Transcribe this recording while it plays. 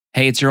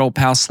Hey, it's your old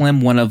pal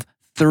Slim, one of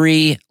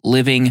 3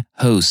 living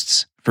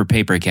hosts for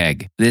Paper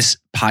Keg. This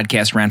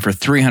podcast ran for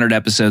 300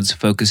 episodes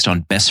focused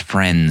on best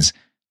friends,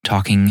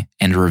 talking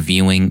and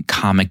reviewing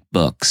comic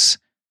books.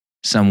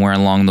 Somewhere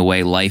along the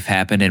way, life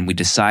happened and we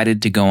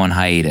decided to go on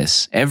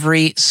hiatus.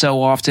 Every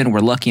so often,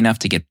 we're lucky enough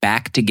to get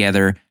back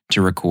together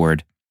to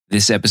record.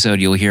 This episode,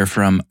 you'll hear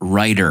from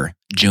writer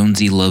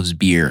Jonesy Loves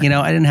Beer. You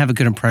know, I didn't have a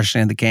good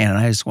impression of the can, and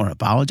I just want to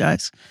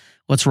apologize.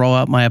 Let's roll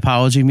out my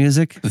apology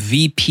music.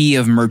 VP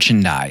of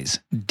Merchandise,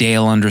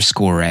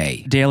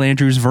 Dale_A. Dale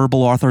Andrews,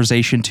 verbal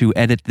authorization to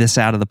edit this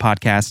out of the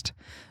podcast.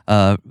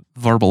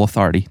 Verbal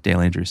authority, Dale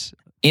Andrews.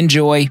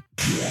 Enjoy.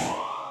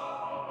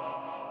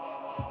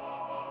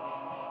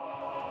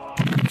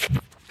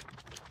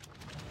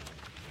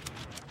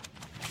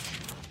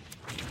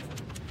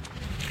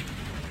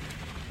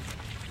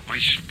 My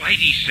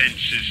spidey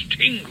sense is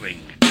tingling.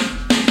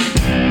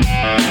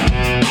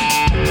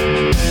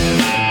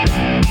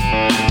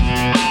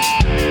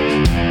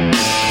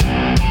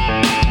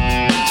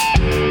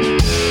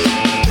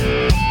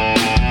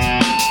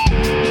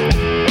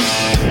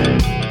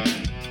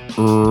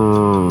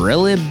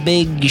 Really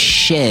big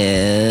shit.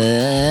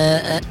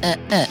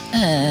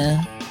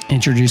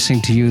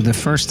 Introducing to you the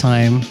first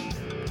time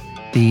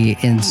the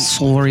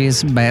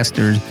insolurious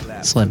bastard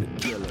Slim.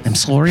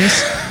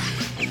 Insolurious?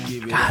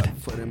 God,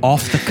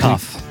 off the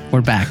cuff.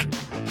 We're back.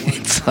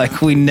 It's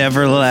like we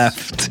never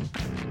left.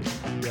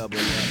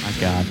 My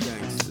God.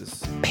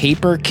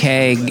 Paper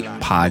Keg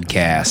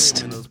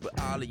Podcast.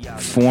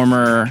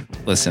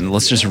 Listen,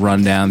 let's just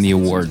run down the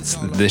awards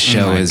this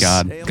show has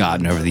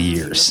gotten over the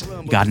years.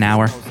 You got an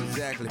hour?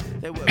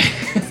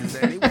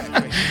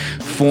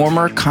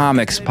 Former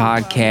comics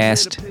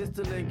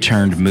podcast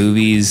turned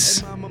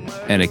movies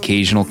and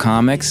occasional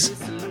comics,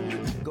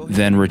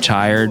 then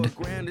retired,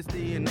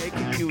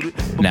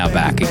 now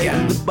back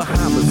again.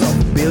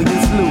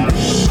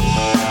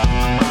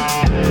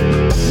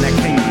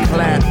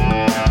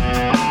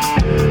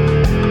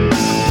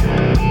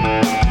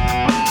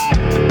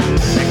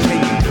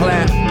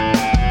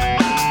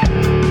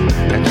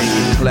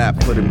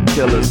 For them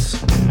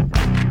killers.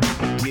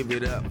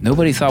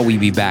 Nobody thought we'd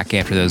be back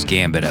after those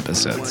Gambit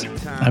episodes.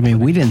 I mean,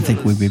 we didn't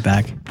think we'd be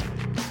back.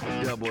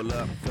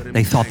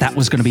 They thought that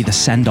was going to be the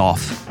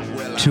send-off.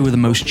 2 of the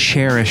most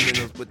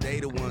cherished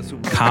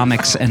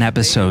comics and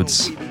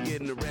episodes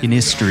in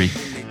history.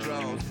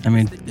 I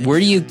mean, Where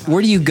do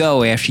you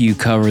go after you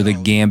cover the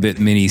Gambit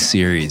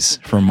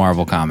miniseries from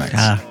Marvel Comics?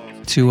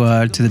 to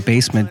the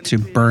basement to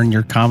burn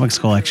your comics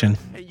collection.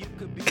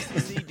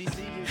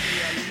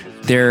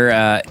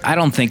 I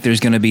don't think there's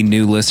going to be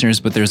new listeners,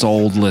 but there's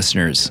old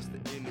listeners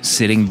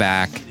sitting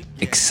back,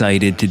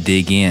 excited to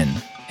dig in.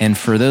 And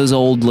for those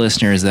old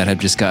listeners that have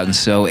just gotten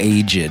so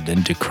aged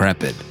and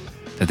decrepit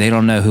that they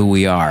don't know who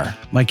we are,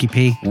 Mikey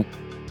P.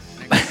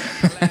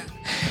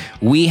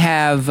 we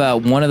have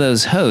one of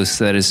those hosts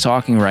that is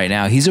talking right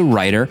now. He's a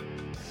writer,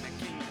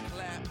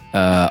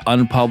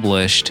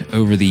 unpublished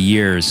over the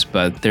years,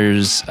 but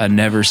there's a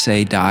never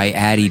say die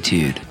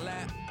attitude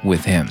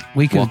with him.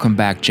 Welcome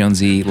back,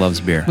 Jonesy Loves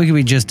Beer. We could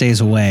be just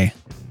days away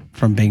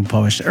from being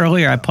published.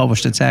 Earlier, I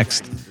published a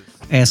text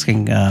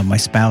asking my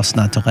spouse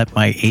not to let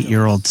my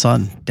 8-year-old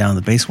son down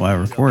the basement while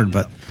I record,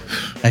 but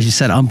as you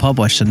said,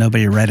 unpublished, so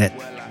nobody read it.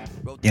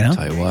 You know?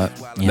 Tell you what,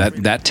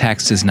 that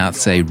text does not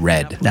say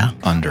read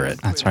under it.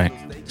 That's right.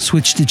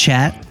 Switch to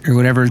chat or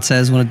whatever it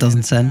says when it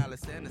doesn't send.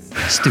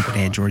 Stupid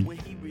Android.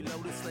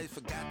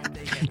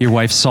 Your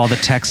wife saw the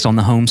text on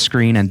the home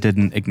screen and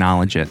didn't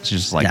acknowledge it.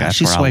 She's just like,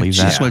 She I'll leave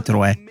that. swiped it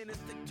away.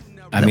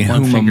 I mean,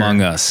 whom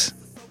among us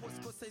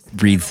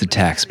reads the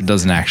text but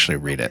doesn't actually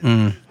read it?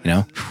 You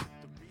know?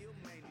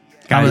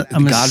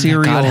 I'm a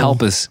serial... God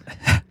help us.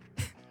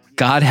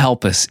 God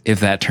help us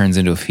if that turns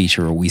into a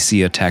feature where we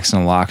see a text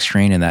on a lock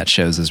screen and that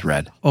shows as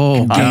read.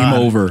 Oh, God. Game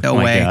over. No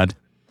my way. God.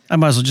 I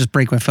might as well just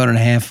break my phone in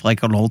half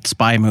like an old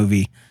spy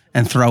movie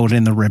and throw it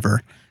in the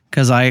river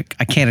because I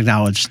can't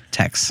acknowledge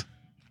texts.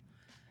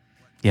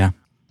 Yeah,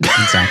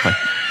 exactly.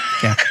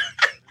 Yeah.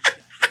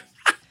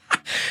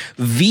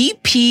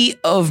 VP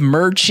of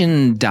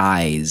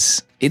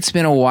Merchandise. It's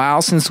been a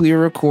while since we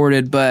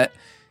recorded, but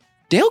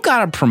Dale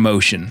got a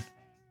promotion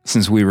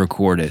since we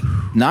recorded.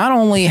 Not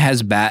only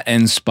has Bat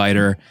and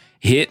Spider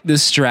hit the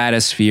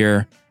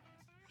stratosphere,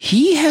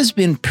 he has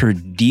been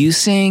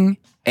producing,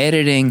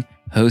 editing,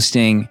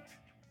 hosting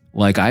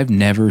like I've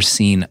never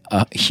seen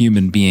a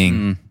human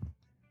being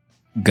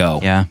go.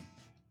 Yeah.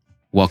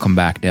 Welcome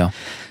back, Dale.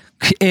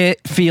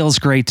 It feels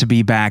great to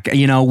be back.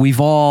 You know, we've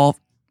all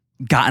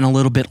gotten a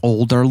little bit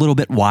older, a little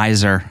bit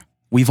wiser.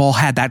 We've all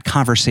had that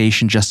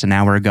conversation just an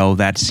hour ago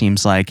that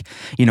seems like,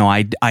 you know,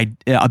 I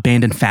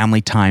abandoned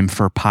family time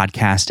for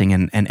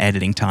podcasting and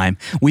editing time.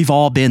 We've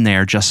all been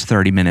there just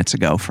 30 minutes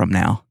ago from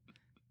now.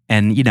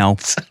 And, you know,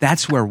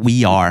 that's where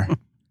we are.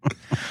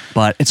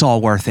 But it's all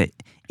worth it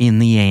in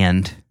the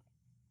end.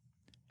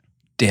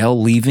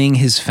 Dale leaving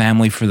his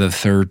family for the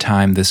 3rd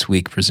time this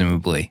week,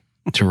 presumably,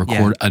 to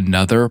record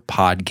another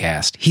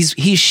podcast.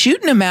 He's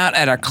shooting him out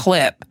at a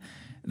clip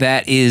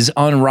that is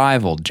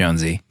unrivaled,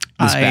 Jonesy.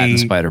 This Bat and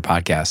Spider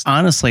podcast.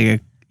 Honestly,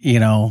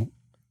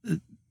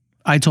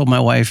 I told my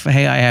wife,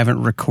 hey, I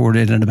haven't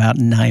recorded in about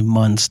 9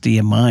 months. Do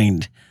you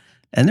mind?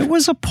 And there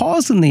was a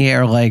pause in the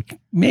air, like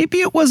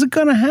maybe it wasn't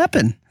going to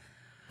happen.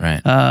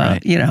 Right.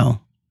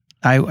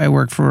 I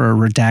work for a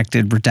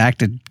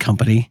redacted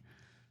company,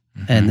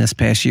 and this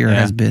past year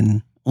has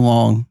been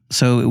long.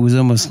 So it was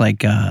almost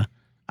like I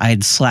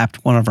had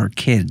slapped one of our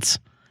kids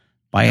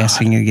by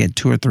asking to get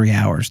 2 or 3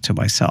 hours to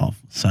myself.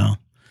 So,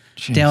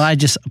 Dale, I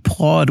just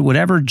applaud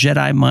whatever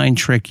Jedi mind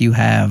trick you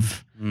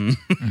have.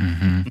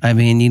 Mm-hmm. I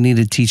mean, you need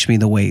to teach me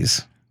the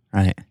ways.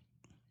 Right.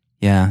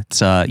 Yeah.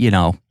 It's,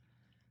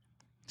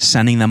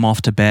 sending them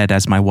off to bed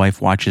as my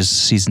wife watches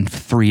season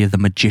 3 of The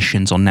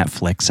Magicians on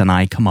Netflix, and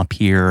I come up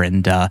here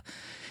and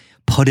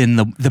put in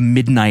the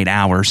midnight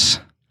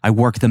hours. I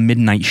work the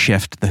midnight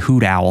shift, the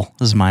hoot owl,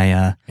 as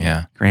my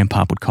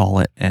grandpa would call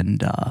it,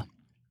 and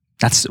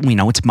that's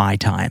it's my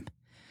time.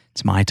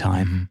 It's my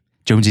time. Mm-hmm.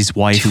 Jonesy's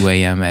wife. 2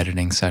 a.m.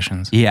 editing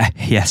sessions. Yeah.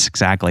 Yes.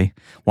 Exactly.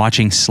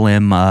 Watching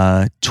Slim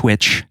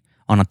Twitch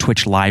on a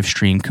Twitch live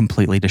stream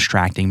completely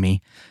distracting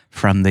me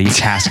from the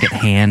task at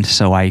hand,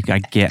 so I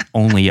get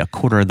only a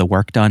quarter of the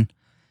work done.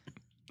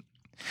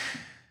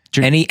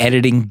 Any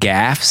editing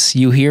gaffes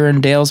you hear in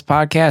Dale's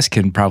podcast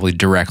can probably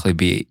directly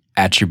be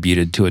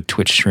attributed to a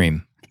Twitch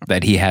stream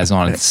that he has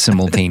on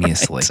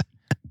simultaneously.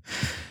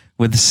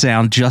 With the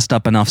sound just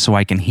up enough so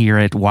I can hear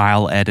it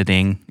while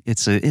editing.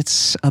 It's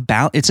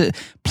a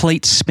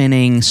plate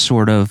spinning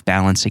sort of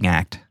balancing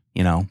act,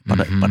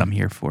 but I'm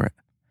here for it.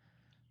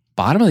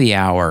 Bottom of the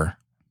hour,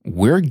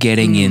 we're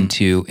getting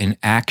into an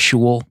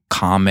actual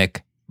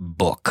comic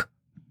book.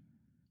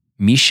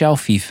 Michel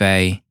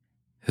Fiffe,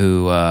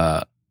 who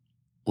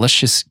let's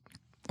just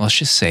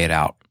say it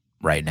out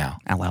right now.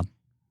 Out loud.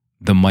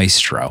 The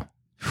maestro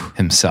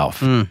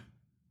himself. We're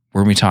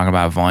going to be talking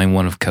about Volume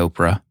 1 of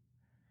Copra.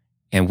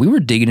 And we were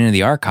digging into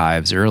the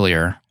archives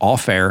earlier,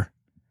 off air.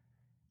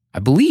 I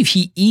believe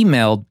he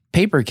emailed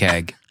Paper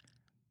Keg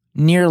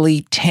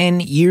nearly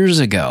 10 years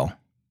ago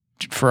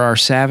for our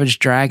Savage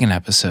Dragon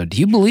episode. Do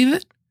you believe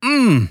it?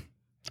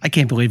 I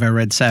can't believe I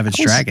read Savage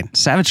Dragon.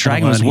 Savage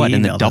Dragon was what,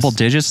 in the double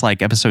digits,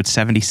 like episode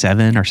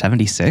 77 or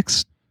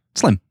 76?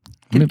 Slim,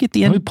 get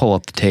the end. Let me pull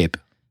up the tape.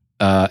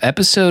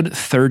 Episode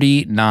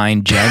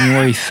 39,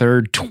 January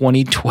 3rd,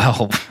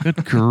 2012.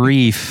 Good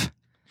grief.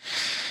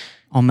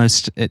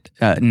 Almost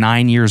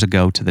 9 years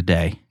ago to the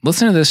day.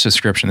 Listen to this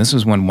description. This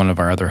was when one of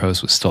our other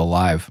hosts was still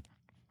alive.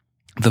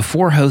 The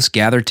 4 hosts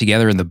gathered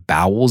together in the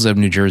bowels of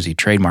New Jersey,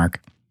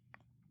 trademark,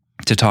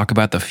 to talk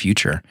about the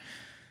future.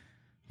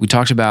 We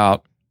talked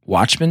about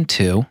Watchmen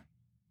 2,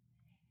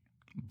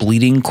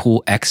 Bleeding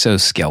Cool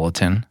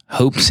Exoskeleton,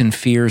 Hopes and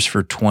Fears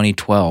for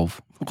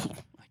 2012,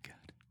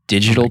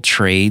 Digital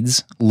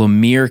Trades,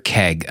 Lemire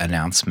Keg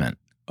announcement.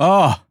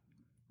 Oh.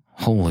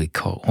 Holy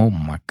cow. Oh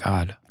my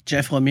God.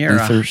 Jeff Lemire.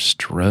 Luther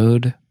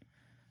Strode.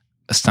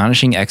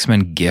 Astonishing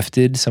X-Men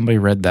Gifted. Somebody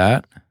read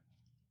that?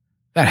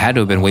 That had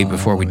to have been way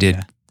before we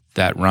did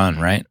that run,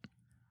 right?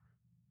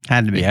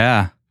 Had to be.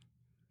 Yeah.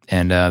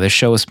 And this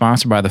show is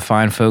sponsored by the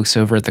fine folks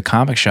over at the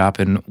comic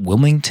shop in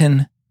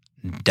Wilmington,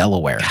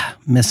 Delaware.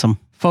 Miss them.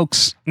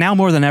 Folks, now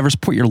more than ever,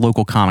 support your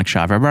local comic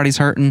shop. Everybody's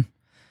hurting.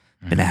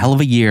 Been a hell of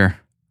a year.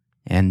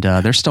 And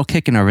they're still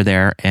kicking over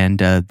there, and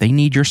they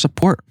need your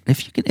support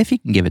if you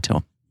can give it to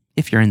them,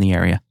 if you're in the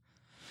area.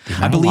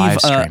 I believe,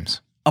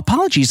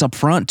 apologies up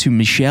front to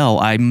Michelle.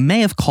 I may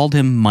have called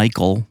him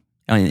Michael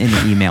in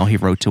the email he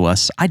wrote to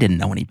us. I didn't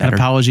know any better.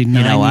 An apology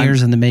 9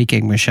 years in the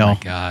making, Michelle. Oh my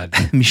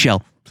God.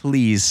 Michelle,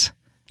 please.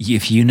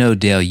 If you know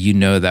Dale, you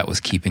know that was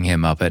keeping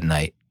him up at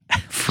night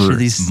for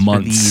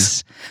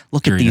months.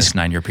 Look during at these this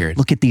 9-year period.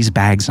 Look at these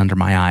bags under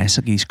my eyes.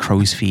 Look at these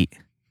crow's feet.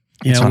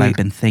 That's what I've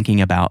been thinking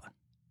about.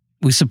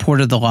 We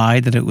supported the lie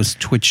that it was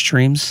Twitch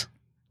streams,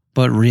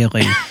 but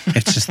really,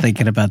 it's just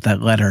thinking about that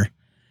letter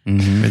for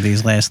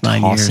these last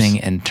 9 years.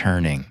 Tossing and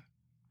turning.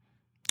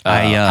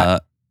 I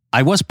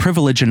was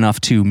privileged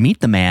enough to meet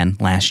the man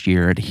last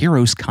year at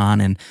Heroes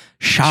Con in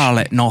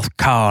Charlotte, North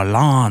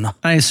Carolina.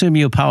 I assume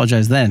you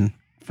apologized then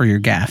for your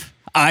gaffe.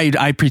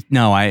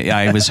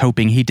 I was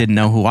hoping he didn't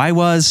know who I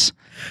was,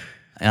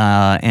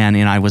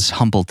 and I was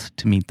humbled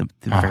to meet the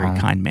very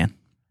kind man.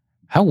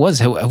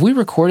 Have we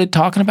recorded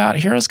talking about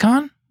Heroes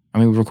Con? I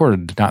mean, we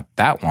recorded not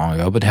that long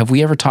ago, but have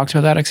we ever talked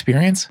about that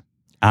experience?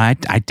 I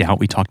doubt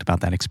we talked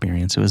about that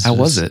experience. How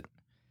was it?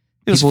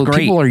 It was great.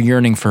 People are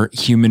yearning for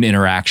human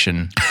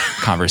interaction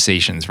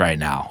conversations right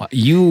now.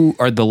 You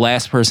are the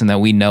last person that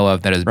we know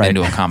of that has been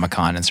to a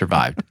Comic-Con and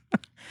survived.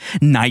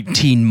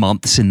 19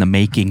 months in the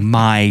making.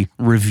 My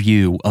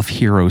review of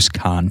Heroes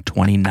Con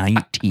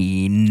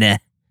 2019. It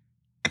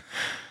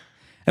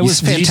was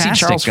fantastic. Did you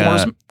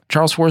see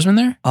Charles Forsman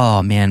there?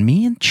 Oh man,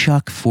 me and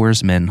Chuck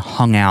Forsman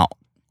hung out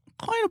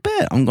quite a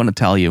bit, I'm going to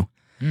tell you.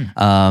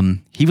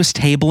 He was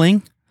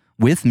tabling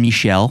with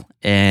Michelle,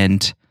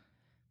 and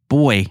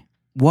boy,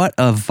 what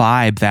a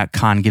vibe that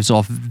con gives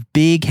off.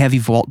 Big, heavy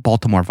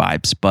Baltimore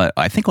vibes, but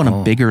I think on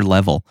a bigger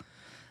level.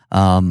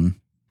 A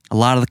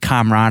lot of the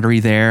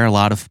camaraderie there, a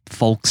lot of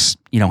folks,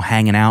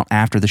 hanging out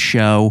after the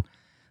show.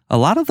 a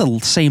lot of the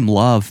same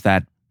love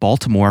that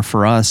Baltimore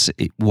for us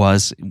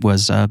was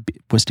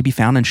to be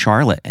found in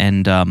Charlotte.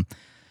 And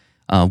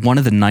one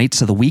of the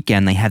nights of the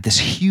weekend, they had this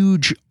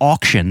huge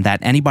auction that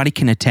anybody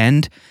can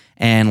attend,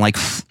 and like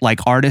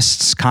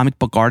artists, comic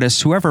book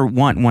artists, whoever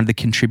wanted to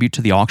contribute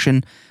to the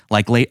auction.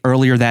 Like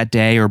earlier that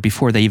day, or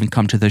before they even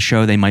come to the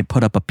show, they might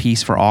put up a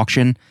piece for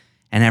auction,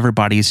 and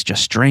everybody's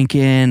just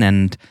drinking.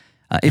 And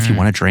if you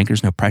want to drink,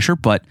 there's no pressure.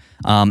 But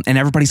and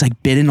everybody's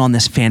like bidding on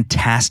this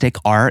fantastic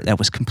art that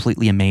was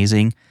completely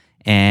amazing.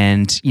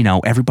 And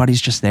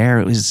everybody's just there.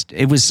 It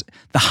was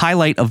the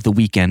highlight of the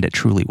weekend. It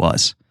truly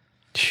was.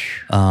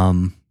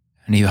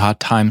 Any hot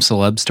time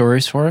celeb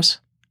stories for us?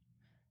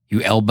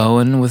 You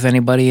elbowing with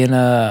anybody in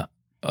a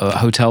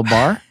hotel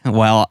bar?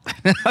 Well,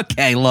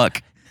 okay,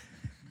 look.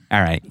 All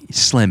right,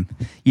 Slim,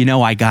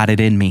 I got it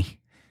in me.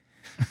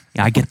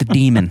 I get the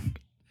demon,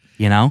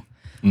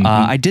 Mm-hmm.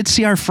 I did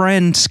see our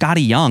friend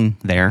Scotty Young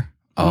there.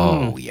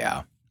 Oh,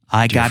 yeah.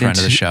 I got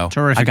into the show.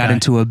 Terrific I got guy.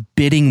 into a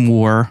bidding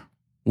war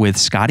with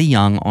Scotty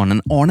Young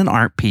on an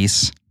art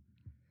piece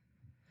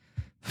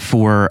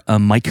for a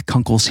Mike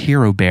Kunkel's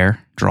Hero Bear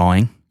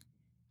drawing.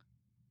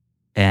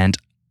 And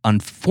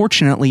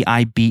unfortunately,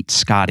 I beat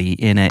Scotty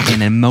in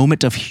a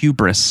moment of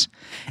hubris,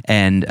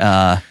 and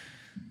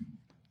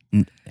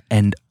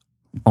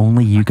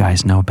only you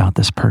guys know about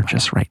this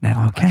purchase right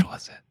now. Okay, How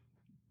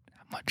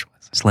much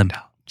was it? Slim.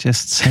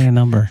 Just say a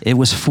number. It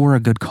was for a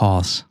good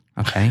cause.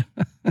 Okay,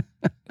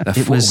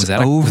 It was was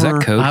that over-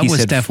 code? I He was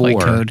said definitely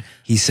four. code.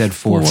 He said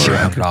For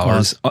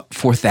 $400.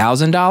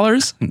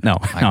 $4,000? no,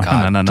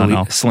 no.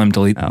 Delete, Slim,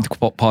 delete. No.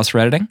 Pause for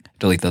editing.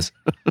 Delete this.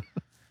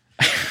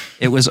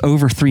 It was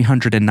over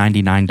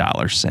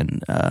 $399,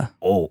 and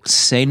Oh,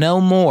 say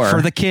no more.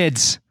 for the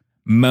kids.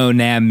 Mon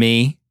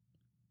ami.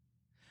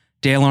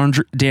 Dale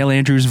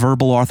Andrews'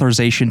 verbal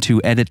authorization to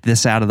edit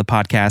this out of the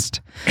podcast.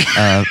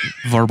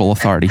 Verbal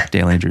authority,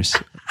 Dale Andrews.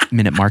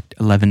 Minute mark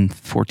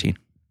 11:14.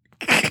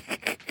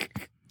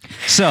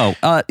 So,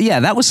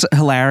 that was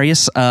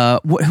hilarious.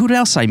 Who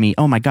else I meet?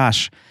 Oh my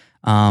gosh.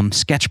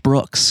 Sketch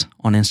Brooks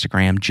on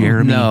Instagram.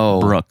 Jeremy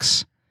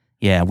Brooks.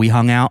 Yeah, we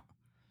hung out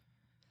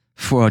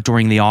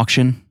during the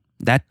auction.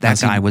 That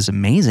guy was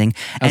amazing.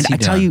 And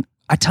he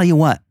I tell you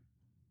what.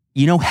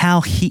 You know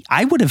how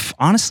I would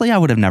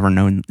have never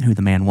known who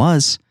the man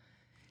was.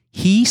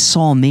 He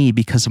saw me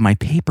because of my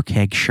Paper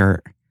Keg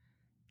shirt,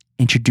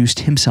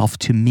 introduced himself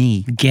to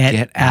me.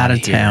 Get out of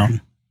here.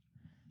 town.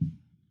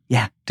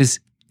 Yeah.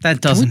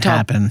 That doesn't talk-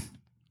 happen.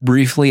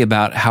 Briefly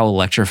about how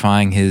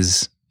electrifying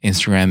his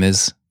Instagram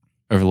is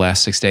over the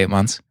last 6 to 8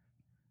 months.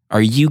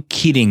 Are you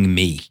kidding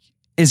me?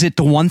 Is it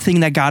the one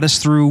thing that got us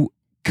through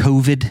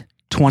COVID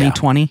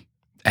 2020?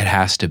 It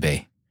has to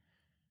be.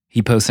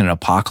 He posted an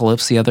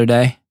apocalypse the other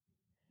day.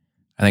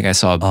 I think I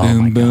saw a Oh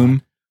my boom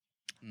boom.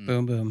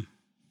 Boom, boom.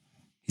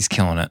 He's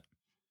killing it.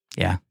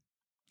 Yeah.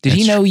 Did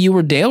he That's know you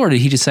were Dale, or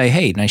did he just say,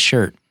 "Hey, nice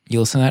shirt"?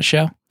 You listen to that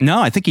show? No,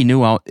 I think he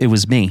knew it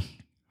was me.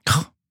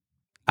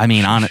 I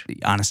mean,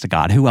 honest to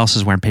God, who else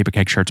is wearing Paper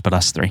Keg shirts but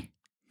us three?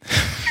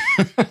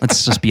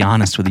 Let's just be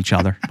honest with each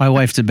other. My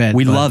wife's to bed.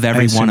 We but love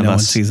every I assume one of no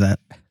us. One sees that.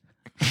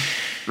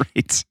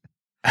 Right.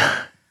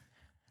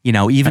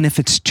 Even if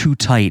it's too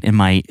tight in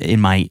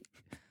my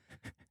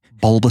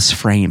bulbous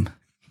frame,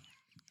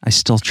 I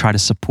still try to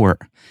support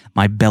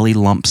my belly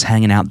lumps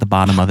hanging out the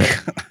bottom of it.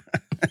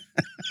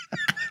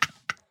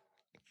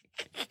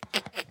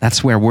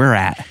 That's where we're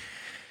at.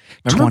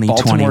 Remember Baltimore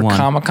 2021.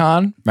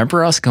 Comic-Con?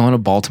 Remember us going to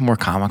Baltimore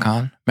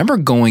Comic-Con? Remember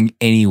going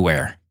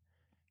anywhere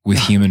with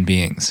human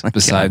beings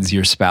besides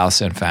your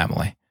spouse and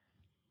family?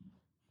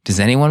 Does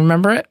anyone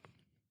remember it?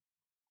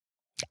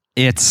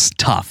 It's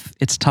tough.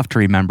 It's tough to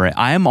remember it.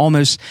 I'm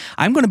going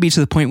to be to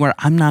the point where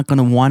I'm not going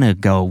to want to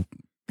go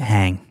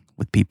hang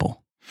with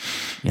people.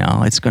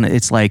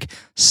 It's like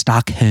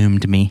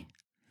Stockholmed me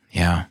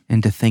Yeah.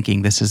 into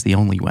thinking this is the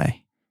only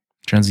way.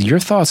 Jonesy, your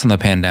thoughts on the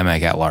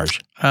pandemic at large?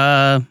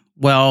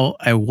 Well,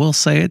 I will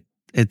say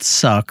it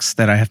sucks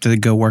that I have to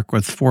go work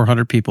with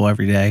 400 people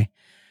every day.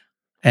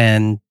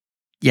 And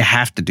you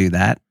have to do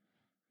that.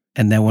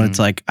 And then when it's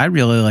like, I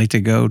really like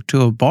to go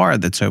to a bar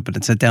that's open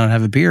and sit down and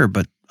have a beer,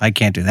 but I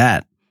can't do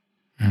that.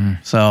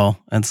 So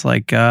it's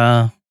like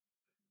the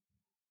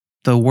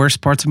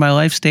worst parts of my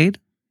life stayed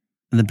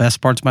and the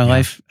best parts of my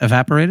life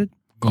evaporated.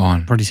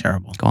 Gone. Pretty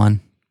terrible.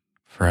 Gone.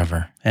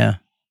 Forever. Yeah.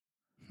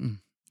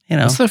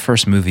 What's the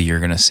first movie you're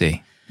going to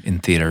see in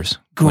theaters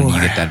when you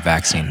get that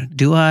vaccine?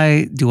 Do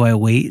I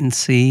wait and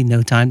see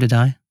No Time to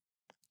Die?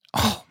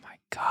 Oh, my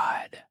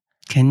God.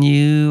 Can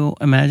you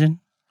imagine?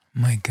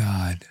 My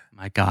God.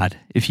 My God.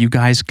 If you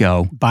guys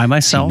go, By see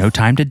myself. No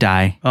Time to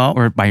Die, Oh.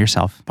 or by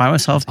yourself. Buy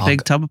myself a I'll big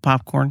go- tub of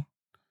popcorn.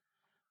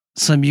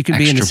 Some you could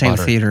be in the Extra same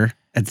butter. theater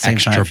at the same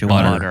Extra time if you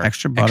butter. want.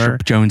 Extra butter.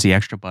 Jonesy,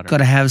 extra butter. Got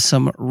to have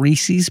some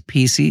Reese's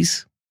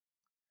Pieces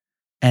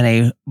and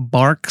a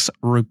Barks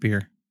root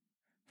beer.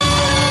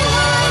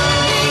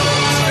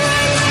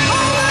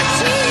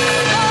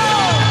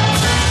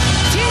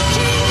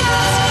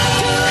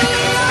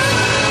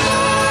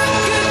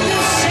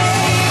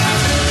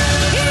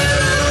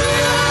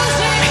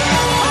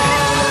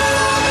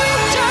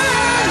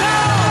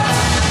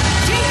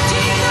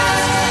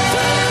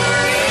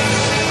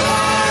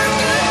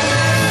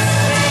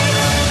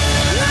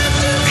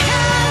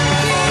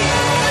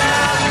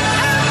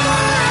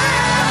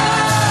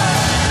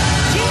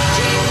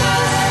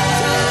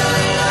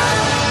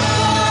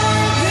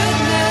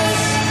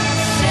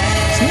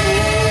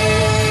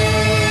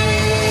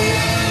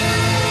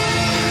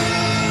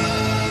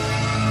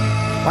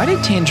 Why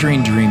did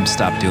Tangerine Dream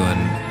stop doing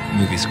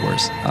movie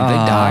scores? Did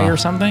they die or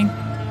something?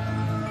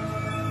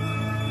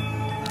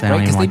 Right,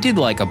 because they did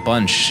like a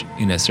bunch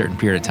in a certain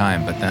period of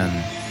time, but then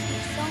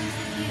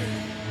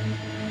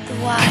The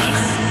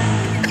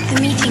wise, the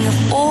meeting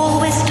of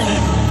all wisdom,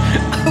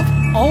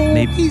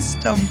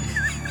 wisdom.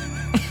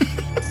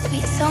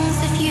 sweet songs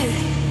of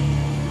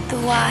youth, the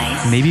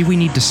wise. Maybe we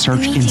need to search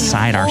Meeting of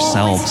inside all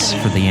ourselves wisdom.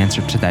 for the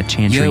answer to that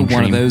Tangerine you're Dream.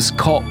 one of those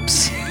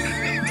cops.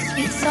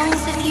 Sweet songs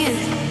of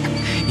youth,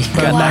 You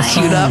the got that wise.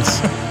 queued up.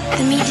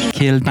 The meeting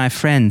Killed my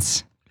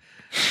friends.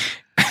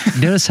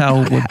 Notice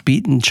how with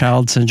beaten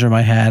child syndrome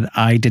I had,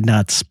 I did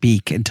not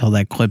speak until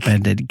that clip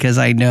ended because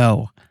I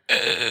know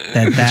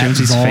that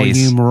Jonesy's volume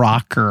face.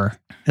 rocker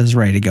is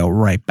ready to go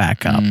right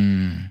back up.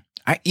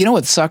 You know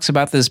what sucks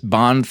about this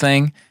Bond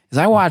thing is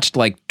I watched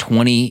like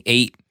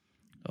 28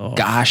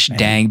 gosh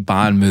dang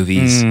Bond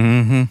movies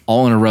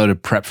all in a row to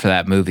prep for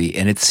that movie,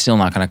 and it's still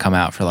not going to come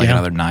out for like Yeah.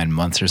 another 9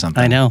 months or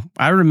something. I know.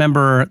 I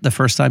remember the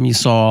first time you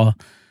saw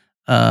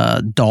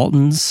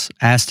Dalton's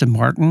Aston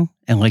Martin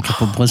and like a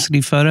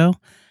publicity photo,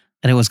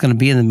 and it was going to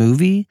be in the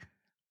movie.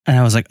 And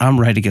I was like, I'm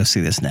ready to go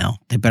see this now.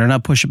 They better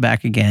not push it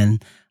back again.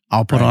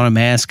 I'll put on a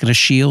mask and a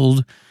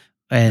shield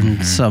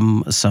and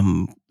some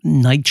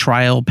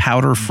nitrile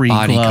powder free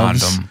Body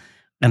gloves, condom.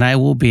 and I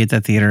will be at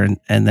that theater.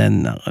 And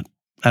then I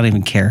don't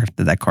even care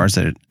that car's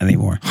in it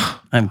anymore. I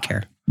don't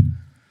care.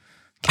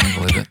 Can't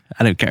believe it.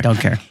 I don't care. Don't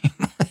care.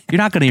 You're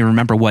not going to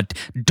remember what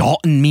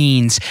Dalton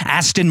means,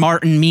 Aston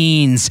Martin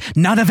means.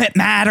 None of it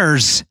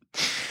matters.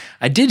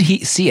 I did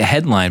see a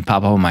headline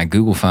pop up on my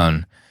Google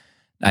phone.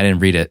 I didn't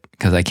read it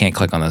because I can't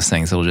click on those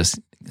things. It'll just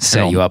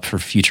set you up for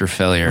future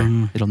failure.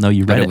 It'll know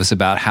you But read it it. was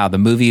about how the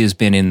movie has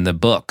been in the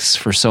books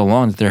for so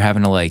long that they're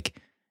having to like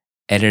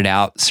edit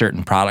out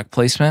certain product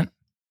placement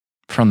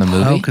from the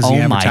movie. because Oh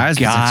the my advertisement's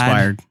God.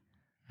 expired.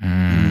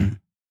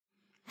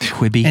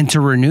 Quibi. And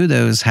to renew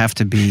those have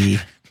to be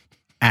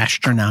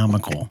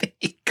astronomical.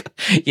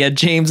 Yeah,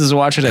 James is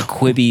watching a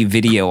Quibi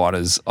video on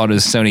his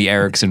Sony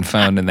Ericsson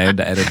phone, and they had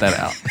to edit that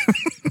out.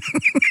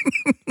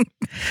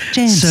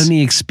 James.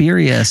 Sony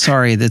Xperia,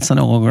 sorry, that's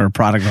no longer a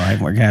product line.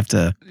 We're gonna have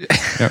to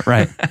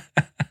Right.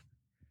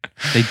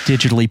 They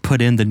digitally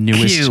put in the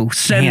newest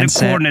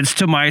handset.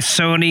 to my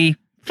Sony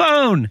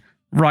phone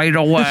right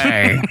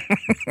away.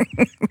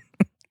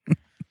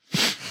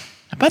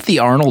 How about the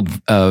Arnold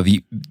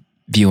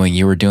viewing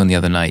you were doing the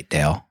other night,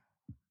 Dale?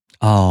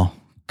 Oh,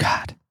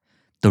 God.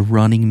 The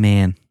Running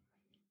Man.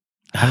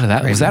 How did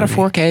that? Was that a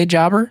 4K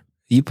jobber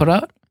you put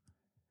up?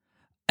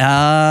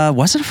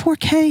 Was it a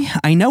 4K?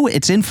 I know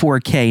it's in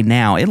 4K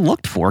now. It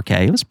looked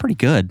 4K. It was pretty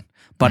good.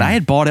 But I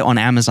had bought it on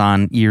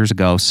Amazon years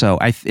ago, so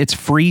it's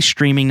free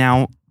streaming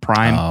now,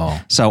 Prime. Oh.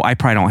 So I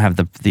probably don't have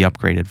the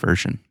upgraded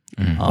version.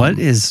 What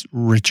is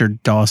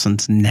Richard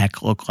Dawson's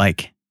neck look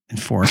like in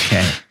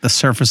 4K? The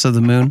surface of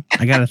the moon,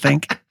 I gotta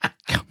think. Oh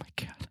my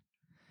God.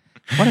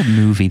 What a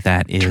movie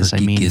that is.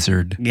 Turkey I mean,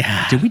 gizzard.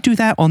 Yeah. did we do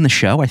that on the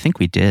show? I think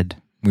we did.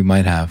 We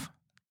might have.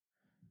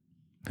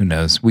 Who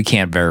knows? We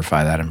can't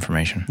verify that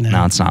information.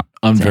 No, it's not.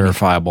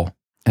 Unverifiable.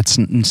 It's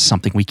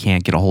something we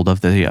can't get a hold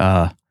of.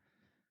 The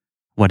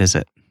what is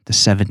it? The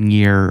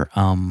 7-year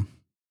what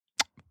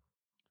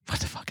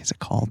the fuck is it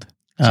called?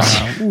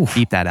 Oof.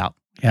 Beep that out.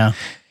 Yeah.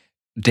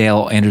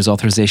 Dale, Andrew's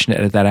authorization to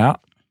edit that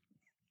out.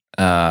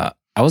 I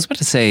was about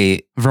to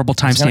say, Verbal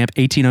timestamp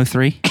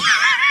 1803.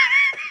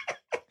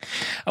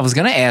 I was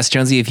going to ask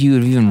Jonesy if you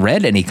had even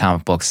read any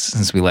comic books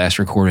since we last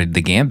recorded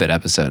the Gambit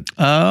episode.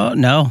 Oh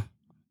no.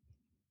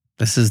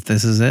 This is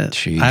it.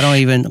 Sheesh. I don't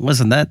even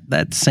listen. That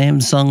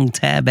Samsung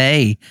Tab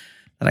A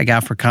that I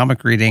got for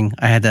comic reading,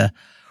 I had to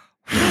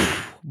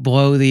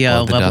blow the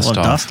Blow the level dust of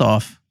off. dust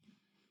off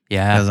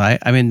Yeah. because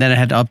I mean then I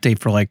had to update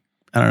for like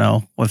I don't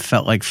know what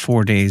felt like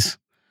 4 days,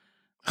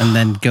 and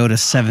then go to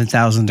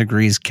 7,000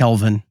 degrees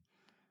Kelvin,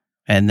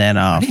 and then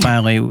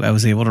finally I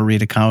was able to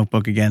read a comic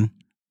book again.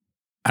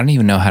 I don't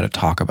even know how to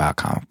talk about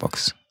comic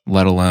books,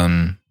 let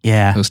alone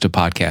Yeah. host a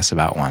podcast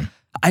about one.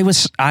 I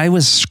was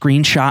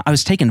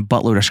taking a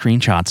buttload of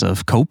screenshots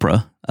of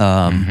Copra.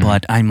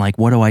 But I'm like,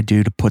 what do I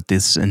do to put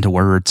this into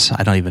words?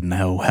 I don't even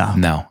know how.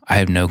 No, I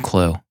have no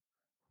clue.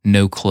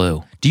 No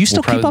clue. Do you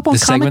still keep up on the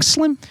comics,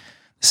 Slim?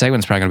 The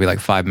segment's probably going to be like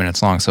 5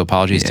 minutes long, so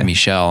apologies to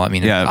Michelle. I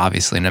mean, Yeah. it's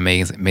obviously an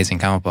amazing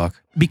comic book.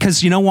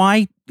 Because you know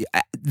why?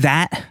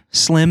 That,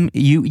 Slim,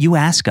 you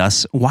ask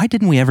us, why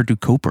didn't we ever do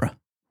Copra?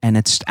 And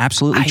it's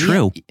absolutely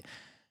true. Yeah,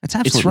 It's it's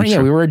absolutely right. Yeah,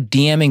 true. we were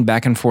DMing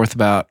back and forth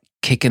about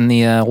kicking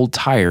the old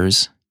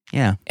tires,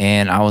 Yeah.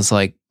 and I was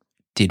like,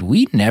 did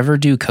we never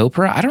do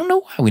Copra? I don't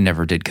know why we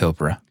never did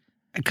Copra.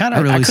 It kind I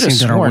of really could've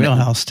seemed in our sworn it-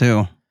 wheelhouse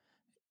too.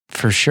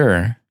 For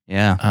sure.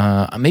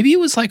 Yeah. Maybe it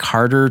was like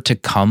harder to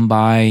come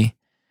by.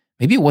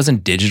 Maybe it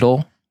wasn't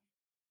digital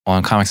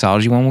on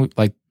Comixology when we,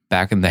 like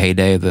back in the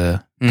heyday of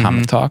the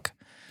Comic Talk.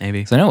 Maybe.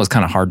 Because I know it was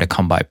kind of hard to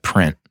come by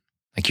print.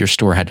 Like your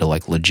store had to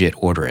like legit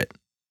order it.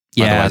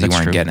 Yeah, Otherwise you that's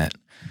weren't true. getting it.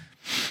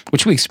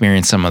 Which we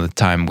experienced some of the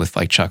time with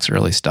like Chuck's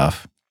early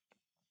stuff.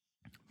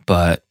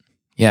 But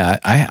yeah,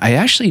 I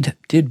actually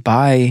did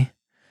buy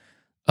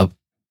a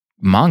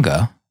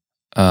manga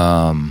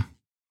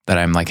that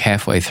I'm like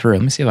halfway through.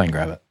 Let me see if I can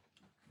grab it.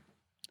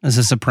 Is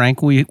this a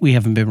prank? We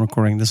haven't been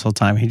recording this whole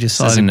time. He just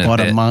saw it and bought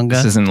a manga.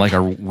 This isn't like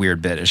a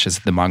weird bit. It's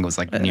just the manga was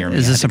like near me.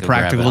 Is this a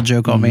practical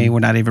joke on me? We're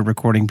not even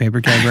recording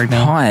Paper Keg right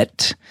now.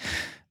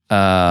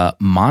 But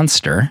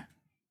Monster.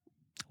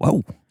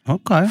 Whoa.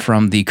 Okay.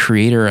 From the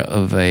creator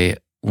of a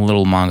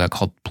little manga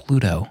called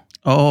Pluto.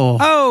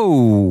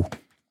 Oh.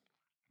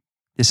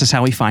 This is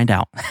how we find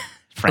out.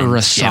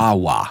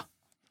 Urasawa.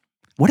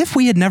 What if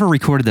we had never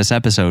recorded this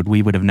episode?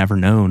 We would have never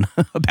known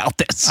about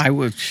this. I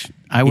would have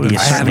I haven't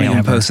certainly even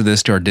never. posted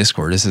this to our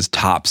Discord. This is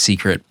top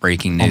secret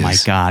breaking news. Oh my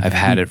God. I've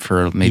had it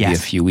for maybe Yes.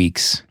 a few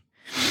weeks.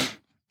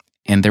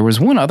 And there was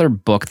one other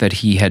book that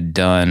he had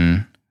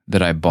done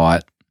that I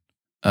bought.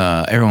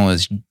 Everyone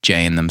was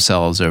jaying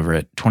themselves over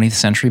it. 20th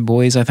Century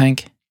Boys, I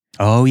think.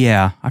 Oh,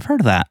 yeah. I've heard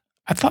of that.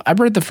 I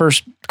read the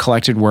first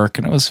collected work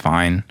and it was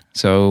fine.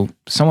 So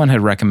someone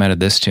had recommended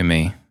this to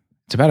me.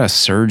 It's about a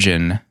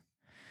surgeon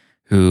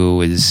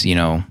who is,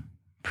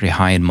 pretty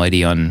high and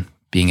mighty on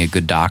being a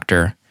good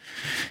doctor.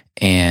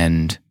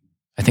 And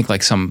I think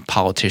like some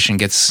politician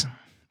gets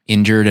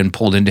injured and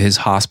pulled into his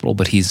hospital,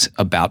 but he's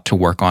about to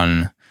work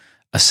on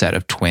a set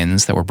of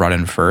twins that were brought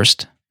in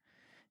first.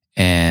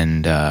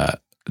 And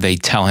they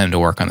tell him to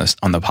work on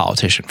the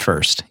politician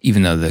first,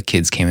 even though the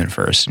kids came in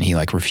first, and he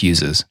like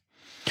refuses.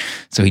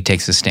 So he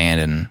takes a stand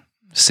and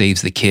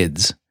saves the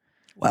kids.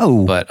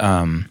 Whoa. But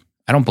I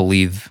don't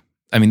believe,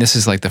 this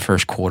is like the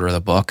first quarter of the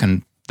book,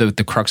 and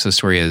the crux of the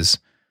story is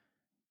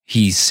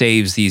he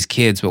saves these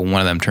kids, but one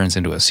of them turns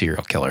into a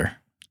serial killer.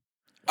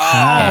 Oh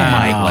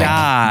my like,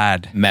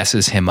 God.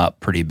 Messes him up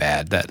pretty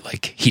bad that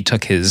like he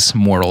took his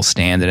moral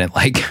stand and it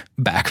like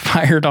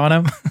backfired on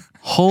him.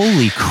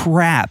 Holy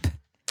crap.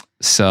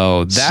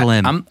 So that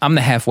Slim. I'm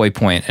the halfway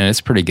point and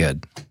it's pretty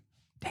good.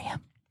 Damn.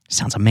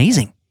 Sounds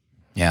amazing.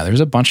 Yeah, there's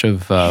a bunch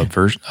of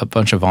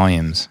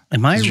volumes.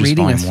 Am I This is just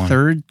reading a volume one.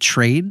 third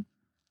trade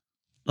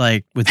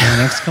like within the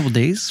next couple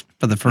days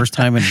for the first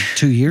time in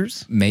 2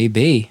 years?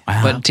 Maybe.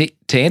 Wow. But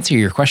to answer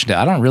your question,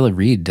 I don't really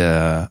read.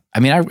 I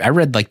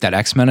read like that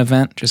X-Men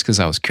event just because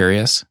I was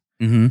curious.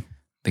 Mm-hmm.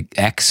 The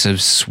X of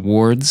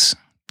Swords,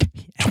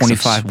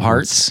 25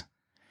 parts.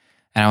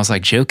 And I was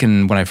like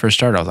joking when I first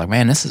started. I was like,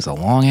 man, this is a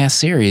long ass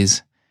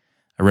series.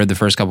 I read the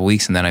first couple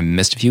weeks and then I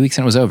missed a few weeks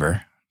and it was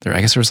over. I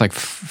guess there was like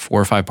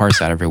 4 or 5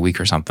 parts out every week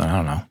or something. I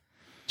don't know.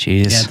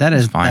 Jeez. Yeah, that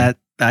is fine. that.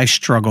 I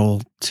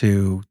struggle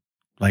to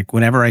like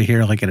whenever I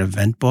hear like an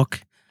event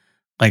book,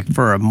 like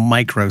for a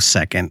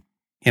microsecond,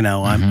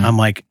 I'm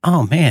like,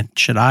 oh man,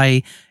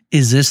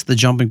 is this the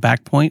jumping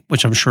back point?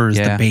 Which I'm sure is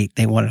the bait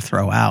they want to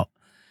throw out.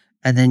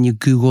 And then you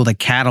Google the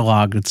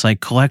catalog. It's like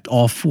collect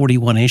all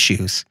 41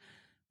 issues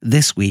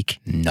this week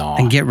No.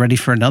 and get ready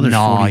for another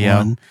 41.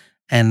 yeah.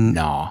 And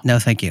No.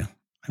 thank you.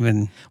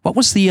 What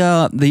was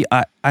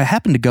I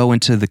happened to go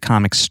into the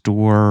comic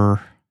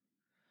store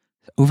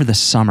over the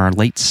summer,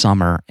 late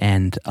summer,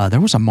 and there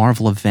was a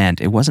Marvel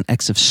event. It wasn't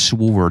X of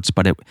Swords,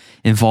 but it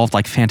involved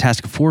like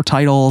Fantastic Four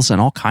titles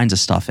and all kinds of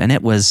stuff. And I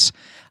was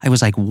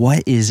like,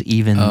 what is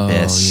even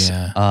this?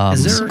 Yeah. Is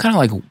Is there- some kind of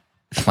like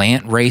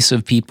plant race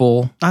of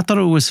people? I thought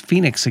it was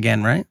Phoenix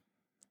again, right?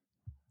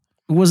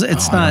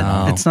 It's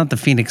not the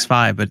Phoenix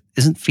 5, but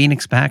isn't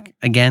Phoenix back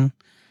again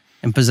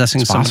and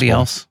possessing It's somebody possible.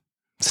 else?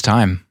 It's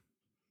time.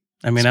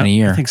 I mean, It's been a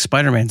year. I think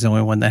Spider-Man's the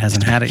only one that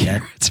hasn't had it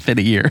yet. It's been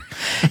a year.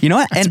 You know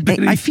what?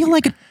 And I feel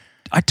like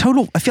a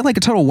total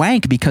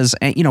wank because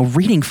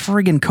reading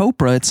friggin'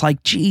 Copra, it's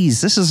like,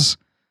 geez, this is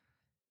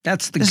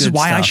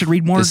why I should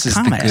read more This is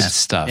comics. the good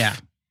stuff. Yeah.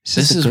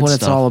 This the is good what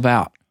it's stuff. all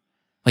about.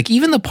 Like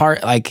even the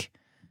part, like,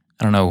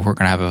 I don't know if we're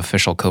going to have an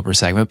official Copra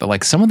segment, but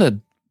like some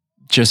of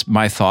just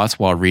my thoughts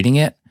while reading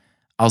it,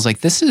 I was like,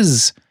 this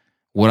is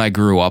what I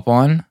grew up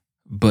on,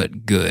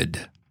 but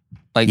good.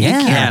 Like you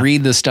can't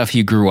read the stuff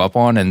you grew up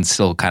on and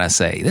still kind of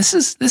say, this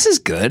is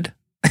good.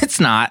 It's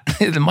not.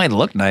 It might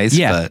look nice,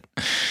 but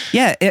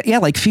Yeah,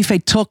 like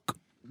Fife took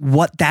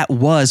what that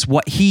was,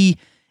 what he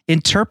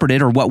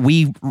interpreted or what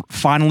we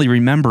fondly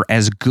remember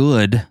as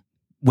good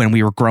when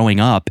we were growing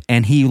up,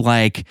 and he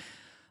like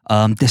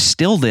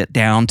distilled it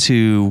down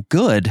to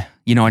good.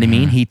 You know what I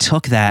mean? He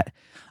took that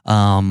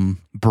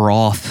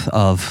broth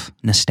of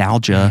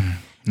nostalgia,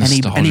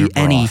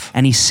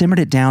 and he simmered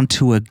it down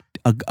to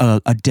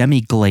a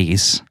demi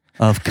glaze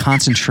of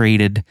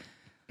concentrated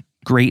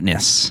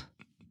greatness.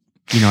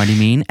 You know what I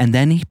mean? And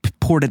then he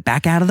poured it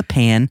back out of the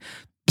pan.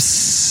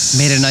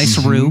 Made a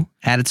nice roux,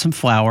 added some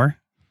flour,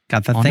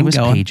 got that onto thing his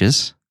going.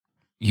 pages.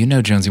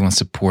 Jonesy wants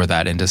to pour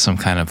that into some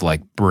kind of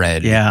like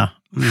bread Yeah.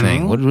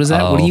 thing. What was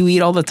that? What do you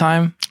eat all the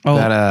time? Oh,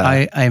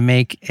 That, I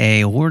make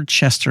a Lord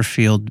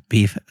Chesterfield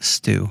beef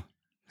stew.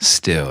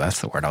 stew. That's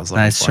the word I was And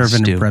I looking for. serve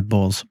it stew. in bread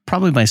bowls.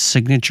 Probably my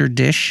signature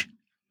dish.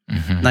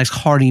 Mhm. Nice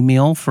hearty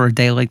meal for a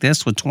day like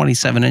this with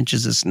 27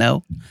 inches of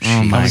snow.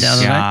 Oh my Coming down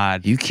the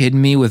God. You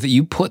kidding me?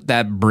 You put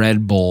that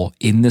bread bowl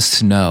in the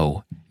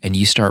snow and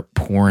you start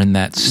pouring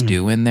that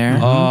stew in there.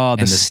 Oh,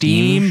 and the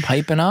steam.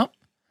 piping up.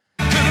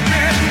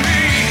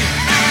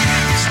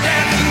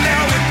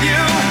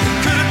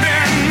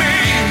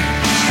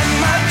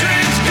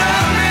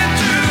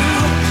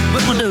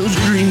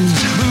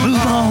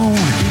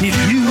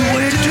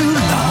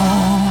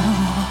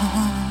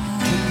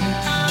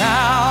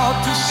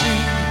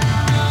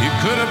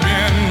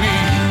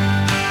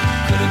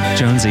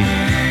 Jonesy.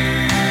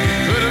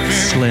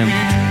 Slim.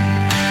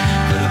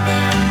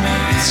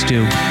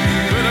 Stu.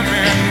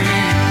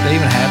 They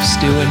even have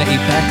Stu in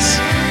Apex,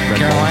 Red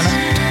Carolina.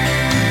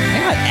 They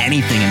got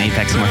anything in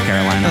Apex, North It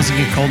Carolina. doesn't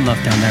get cold enough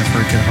down there for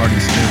a good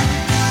Hardee's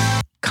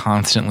too.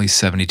 Constantly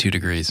 72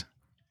 degrees.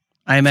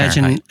 I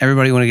imagine Fahrenheit.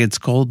 everybody when it gets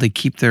cold, they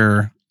keep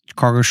their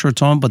cargo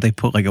shorts on, but they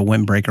put like a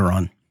windbreaker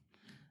on,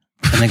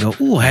 and they go,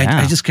 "Ooh,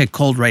 I just get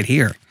cold right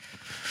here."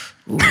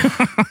 Ooh,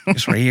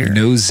 just right here.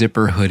 No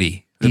zipper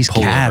hoodie. The These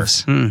pullover.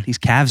 calves. These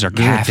calves are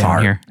good Calf down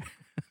art. here.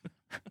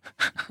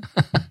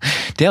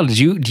 Dale, do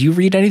you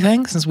read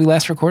anything since we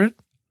last recorded?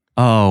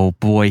 Oh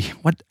boy.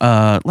 What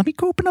let me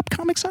go open up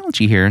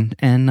Comixology here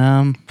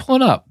and Pull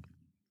it up.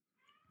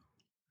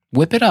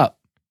 Whip it up.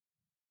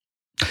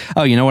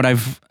 oh, you know what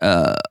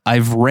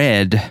I've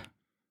read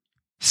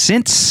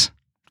since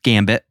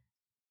Gambit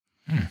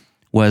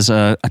was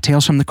a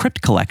Tales from the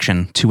Crypt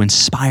collection to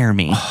inspire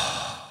me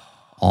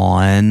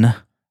on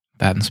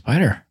Bat and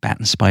Spider. Bat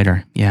and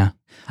Spider. Yeah.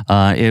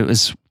 It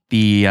was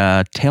the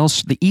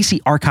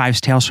EC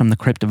Archives Tales from the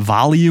Crypt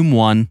Volume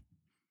 1.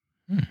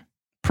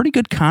 Pretty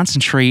good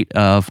concentrate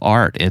of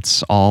art.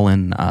 It's all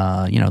in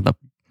the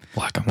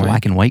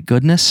black and white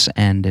goodness,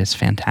 and it's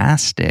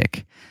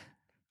fantastic.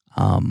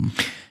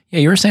 Yeah,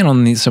 you were saying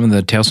on some of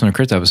the Tales from the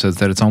Crypt episodes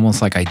that it's almost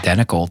like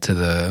identical to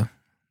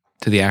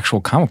the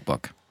actual comic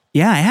book.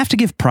 Yeah, I have to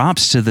give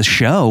props to the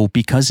show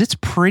because it's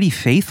pretty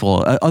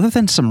faithful. Other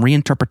than some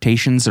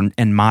reinterpretations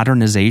and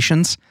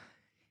modernizations,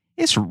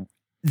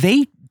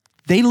 they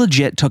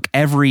legit took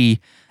every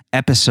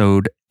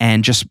episode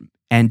and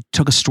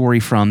took a story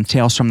from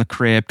Tales from the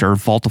Crypt or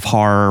Vault of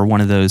Horror, or one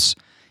of those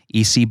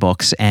EC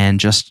books, and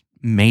just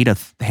made a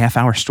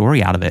half-hour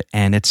story out of it.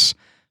 And it's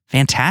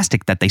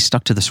fantastic that they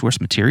stuck to the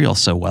source material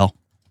so well.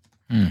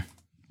 A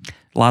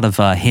lot of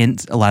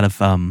hints, a lot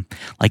of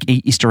like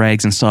Easter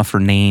eggs and stuff for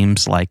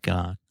names, like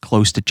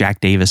close to Jack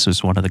Davis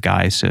was one of the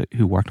guys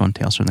who worked on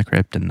Tales from the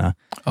Crypt. And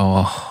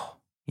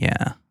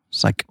yeah,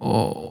 it's like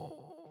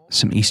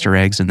some Easter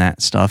eggs and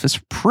that stuff. It's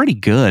pretty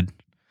good.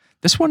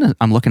 This one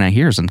I'm looking at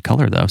here is in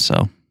color though,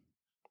 so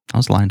I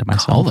was lying to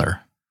myself.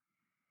 Color.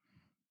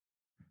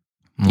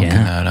 I'm looking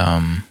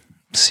at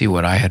see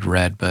what I had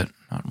read, but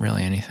not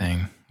really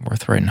anything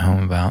worth writing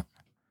home about.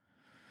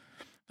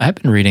 I've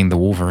been reading the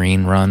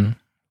Wolverine run,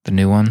 the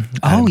new one.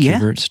 Adam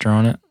Kubert's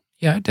drawing it.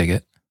 Yeah, I dig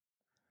it.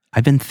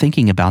 I've been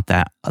thinking about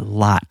that a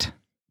lot.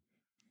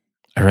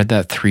 I read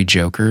that 3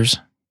 Jokers.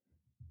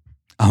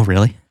 Oh,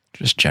 really?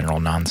 Just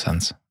general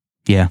nonsense.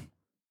 Yeah.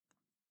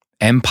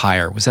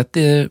 Empire. Was that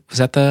the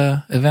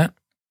event?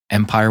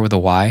 Empire with a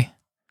Y?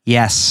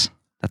 Yes,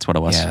 that's what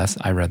it was. Yeah,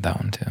 I read that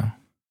one too.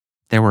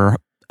 There were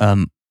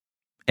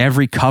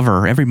every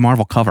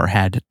Marvel cover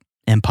had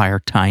Empire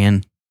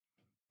tie-in.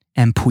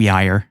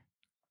 Empire.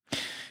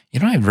 You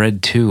know, I've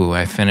read 2.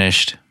 I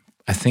finished,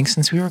 I think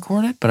since we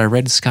recorded, but I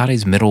read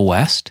Scotty's Middle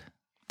West.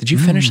 Did you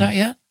finish that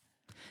yet?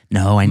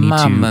 No, I need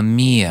to. Mamma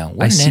mia.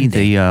 What I an see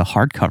ending. the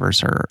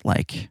hardcovers are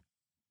like,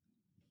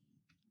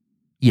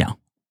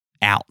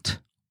 out.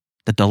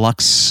 The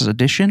deluxe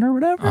edition or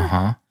whatever.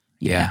 Uh-huh.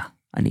 Yeah.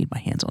 I need my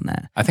hands on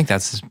that. I think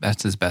that's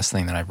his best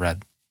thing that I've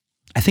read.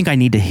 I think I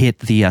need to hit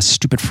the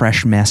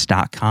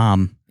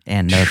stupidfreshmess.com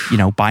and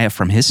buy it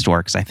from his store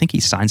because I think he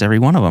signs every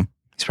one of them.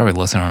 He's probably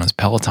listening on his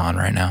Peloton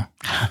right now.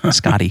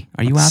 Scotty,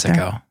 are you out Sicko.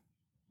 there?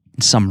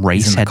 In some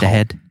race He's in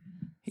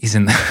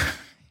the head-to-head?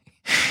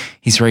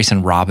 He's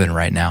racing Robin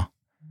right now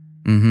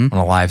on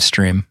a live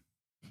stream.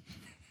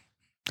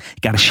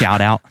 Got a shout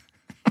out.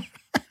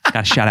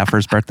 Got a shout out for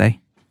his birthday.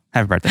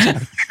 Happy birthday,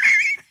 Scotty.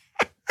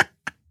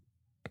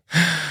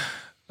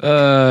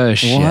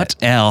 Shit. What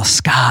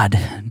else? God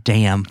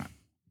damn.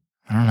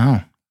 I don't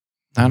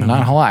know.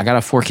 Not a whole lot. I got a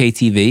 4K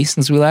TV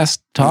since we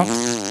last talked.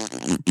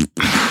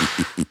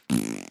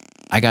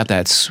 I got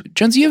that.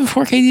 Jones, you have a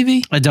 4K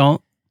TV? I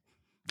don't.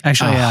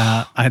 Actually,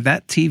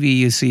 that TV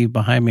you see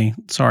behind me,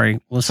 sorry,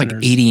 It's listeners.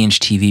 like 80-inch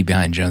TV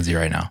behind Jonesy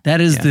right now.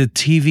 That is the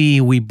TV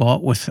we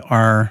bought with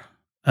our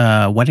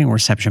wedding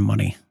reception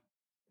money.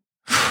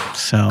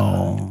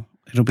 So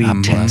it'll be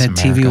God bless that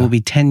TV America. will be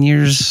 10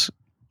 years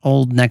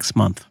old next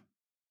month.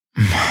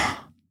 God.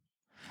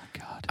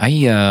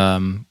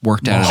 I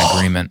worked out an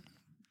agreement.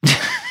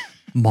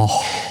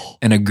 Oh.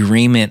 An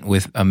agreement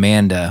with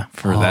Amanda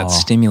for that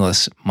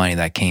stimulus money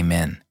that came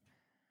in.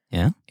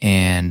 Yeah.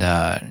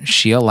 And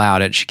she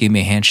allowed it. She gave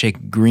me a handshake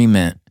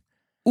agreement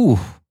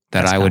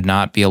that I would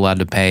not be allowed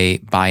to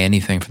buy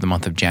anything for the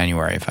month of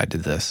January if I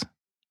did this.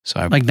 So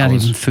I Like not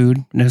was even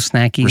food, no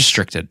snackies,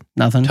 restricted,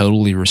 nothing.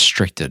 totally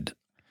restricted,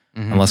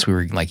 Mhm. unless we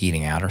were like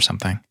eating out or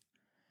something.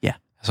 Yeah.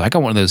 So I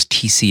got one of those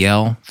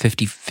TCL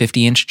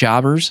 50-inch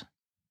jobbers,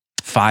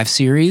 5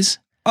 series.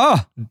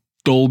 Oh.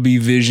 Dolby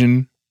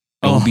Vision,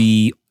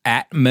 Dolby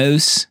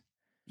Atmos.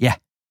 Yeah.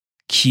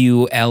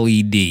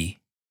 QLED.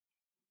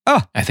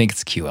 Oh. I think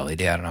it's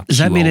QLED. I don't know. Does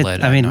that mean it?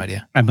 QOLED, I have mean, no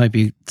idea. I might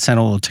be sound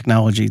a little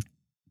technology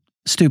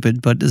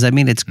stupid, but does that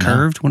mean it's No.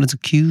 curved when it's a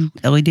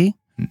QLED?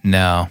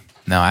 No,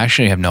 I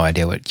actually have no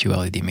idea what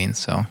QLED means.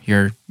 So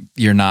you're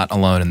not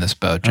alone in this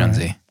boat,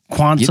 Jonesy.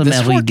 Quantum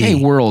This LED. 4K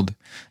world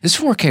This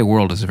 4K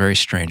world is a very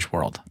strange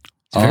world.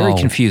 It's very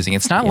confusing.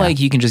 It's not like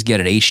you can just get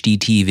an HD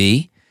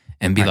TV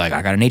and be like,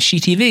 I got an HD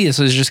TV. This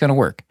is just going to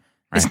work.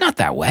 Right. It's not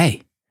that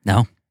way.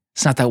 No.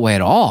 It's not that way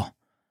at all.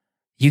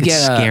 It's get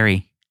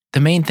scary. The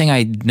main thing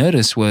I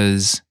noticed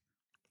was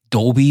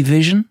Dolby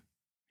Vision.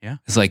 Yeah.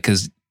 It's like,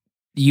 because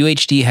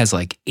UHD has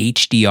like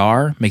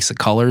HDR, makes the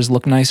colors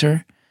look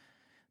nicer.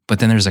 But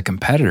then there's a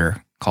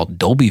competitor called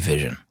Dolby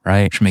Vision,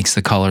 Right. which makes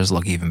the colors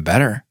look even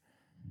better.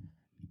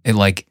 It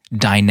like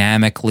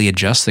dynamically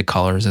adjusts the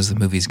colors as the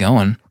movie's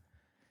going.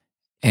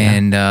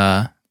 And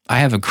I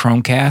have a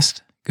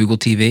Chromecast, Google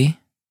TV.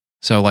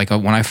 So like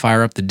when I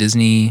fire up the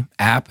Disney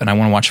app and I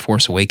want to watch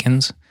Force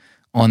Awakens,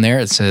 on there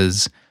it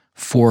says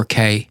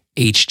 4K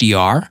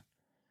HDR.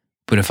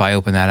 But if I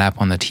open that app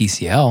on the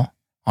TCL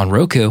on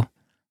Roku, it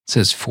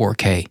says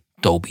 4K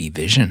Dolby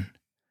Vision.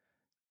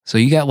 So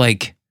you got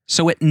like...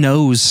 So it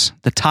knows,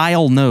 the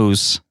tile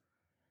knows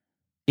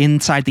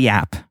inside the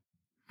app.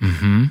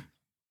 Mm-hmm.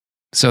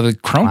 So the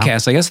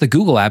Chromecast, I guess the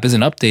Google app isn't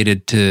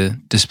updated to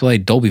display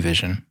Dolby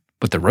Vision,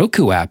 but the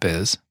Roku app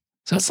is.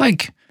 So it's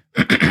like,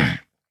 if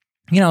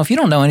you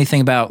don't know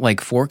anything about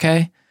like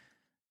 4K,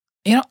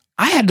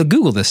 I had to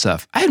Google this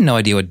stuff. I have no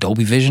idea what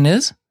Dolby Vision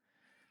is.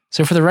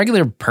 So for the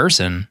regular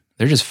person,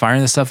 they're just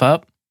firing this stuff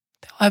up.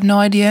 They'll have no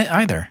idea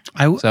either.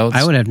 I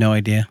would have no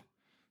idea.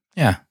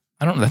 Yeah.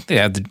 I don't think they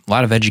have a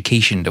lot of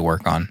education to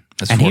work on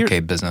this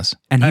 4K business.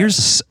 And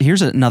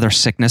here's another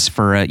sickness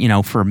for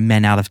for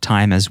men out of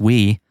time as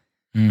we.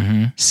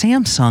 Mm-hmm.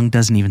 Samsung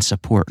doesn't even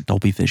support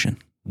Dolby Vision.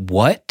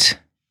 What?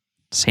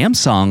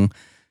 Samsung,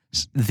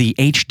 the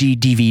HD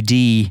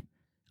DVD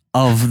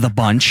of the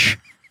bunch,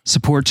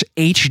 supports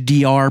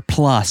HDR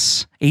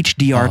plus,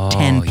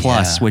 HDR10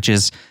 plus, which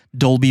is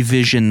Dolby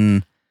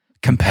Vision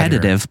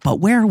competitive. But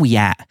where are we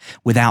at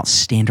without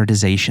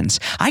standardizations?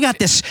 I got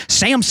this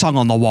Samsung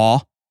on the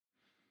wall.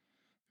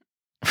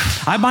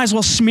 I might as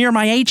well smear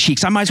my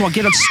A-cheeks. I might as well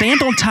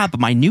stand on top of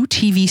my new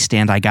TV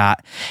stand I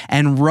got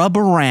and rub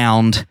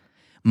around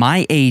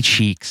my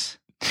A-cheeks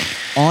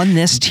on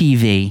this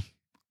TV.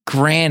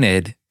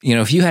 Granted,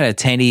 if you had a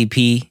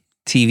 1080p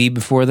TV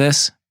before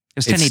this,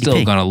 it's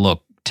still going to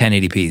look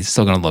 1080p. It's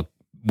still going to look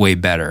way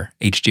better.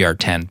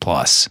 HDR10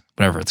 plus,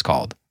 whatever it's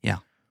called. Yeah.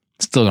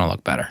 It's still going to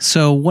look better.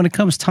 So when it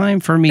comes time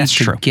for me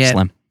to get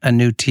a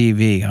new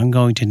TV, I'm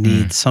going to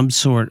need some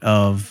sort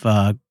of...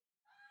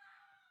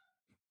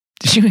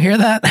 Did you hear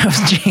that? That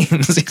was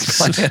James. He's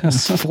playing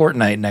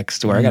Fortnite next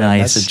door. I got to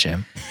message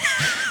him.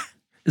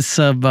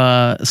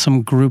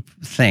 Some group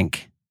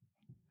think.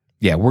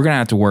 Yeah, we're going to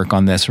have to work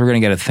on this. We're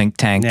going to get a think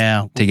tank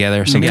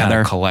together, some kind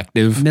of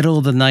collective. Middle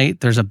of the night,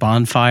 there's a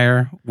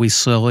bonfire. We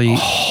slowly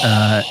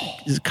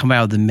come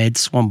out of the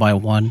midst one by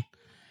one.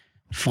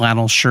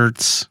 Flannel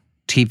shirts,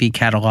 TV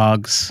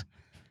catalogs.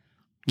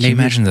 Can you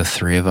imagine the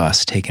three of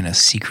us taking a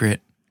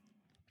secret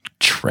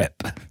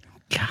trip?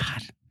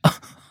 God.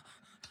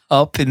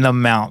 Up in the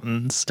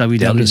mountains.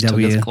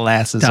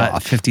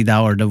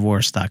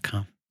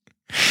 www.50dollardivorce.com.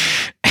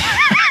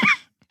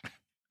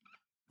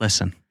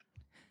 Listen.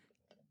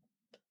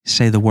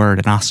 Say the word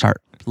and I'll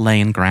start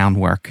laying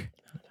groundwork.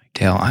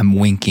 Dale, I'm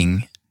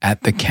winking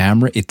at the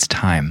camera. It's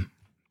time.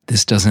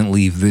 This doesn't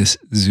leave this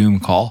Zoom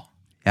call.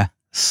 Yeah.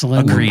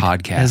 Slim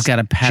podcast has got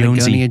a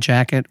Patagonia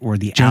jacket or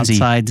the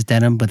outside's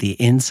denim, but the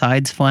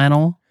inside's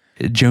flannel.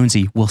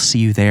 Jonesy, we'll see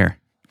you there.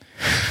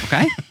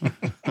 Okay?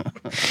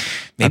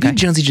 Maybe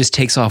Jonesy just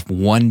takes off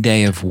one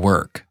day of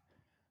work.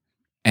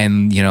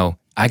 And,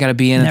 I got to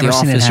be in at the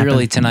office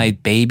early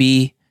tonight.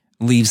 Baby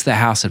leaves the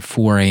house at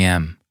 4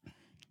 a.m.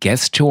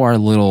 Gets to our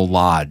little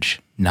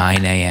lodge,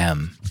 9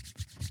 a.m.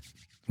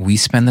 We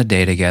spend the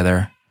day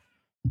together,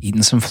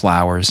 eating some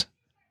flowers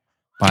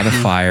by the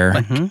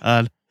fire.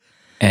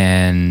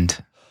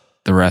 And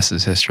the rest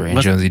is history.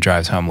 And Jonesy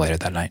drives home later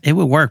that night. It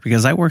would work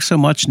because I work so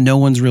much, no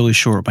one's really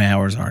sure what my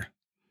hours are.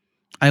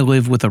 I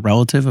live with a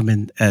relative. I'm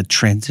in a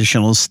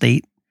transitional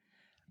state.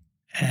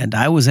 And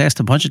I was asked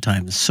a bunch of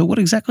times, so what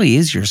exactly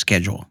is your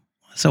schedule?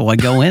 So I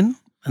go in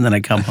and then I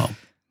come home.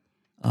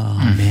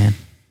 Oh, man.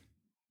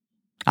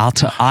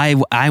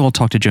 I will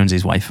talk to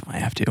Jonesy's wife if I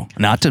have to.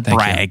 Not to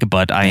brag,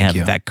 but I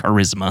have that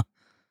charisma.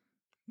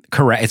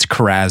 It's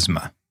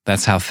charisma.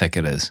 That's how thick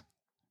it is.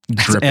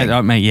 Dripping.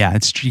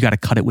 You got to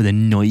cut it with a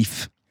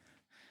knife.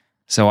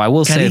 So I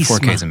will say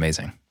 4K is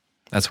amazing.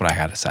 That's what I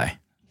got to say.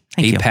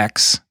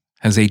 Apex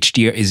is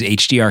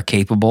HDR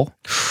capable.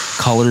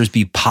 Colors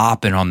be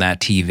popping on that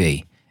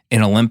TV.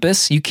 In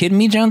Olympus, you kidding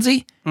me,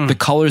 Jonesy? The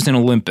colors in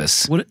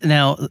Olympus.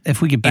 Now,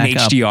 if we could back in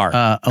HDR.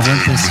 up,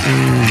 Olympus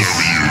is...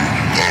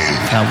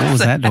 what was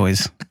that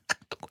noise?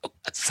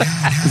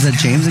 Was that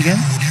James again?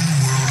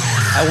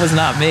 That was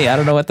not me. I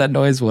don't know what that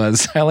noise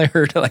was. I only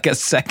heard like a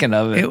second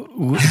of it. It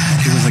was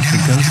like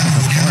the ghost of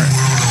a fart.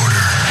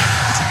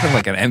 It sounded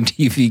like an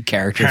MTV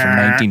character from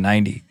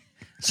 1990.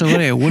 So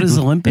anyway, what is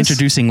Olympus?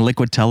 Introducing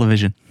liquid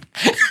television.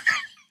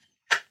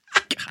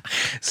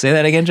 Say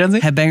that again, Jonesy.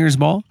 Headbangers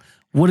Ball.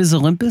 What is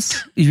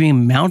Olympus? You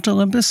mean Mount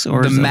Olympus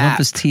or is it map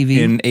Olympus TV?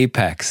 in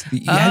Apex.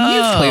 Yeah,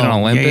 you've played on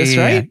Olympus,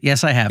 yeah. right?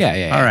 Yes, I have.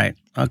 Yeah. All right.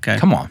 Okay.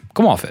 Come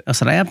off it. I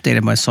said I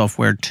updated my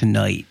software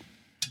tonight.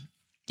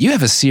 You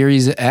have a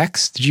Series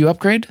X. Did you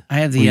upgrade? I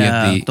have Or you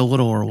have the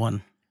littler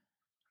one.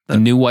 the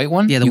new white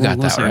one. Yeah, the you one got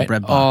with that the right.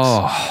 red box.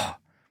 Oh,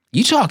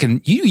 you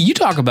talking? You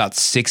talk about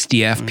 60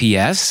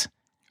 FPS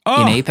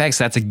in Apex.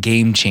 That's a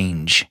game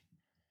change.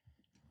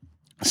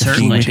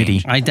 Certainly.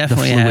 fluidity. I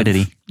definitely The fluidity.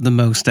 have the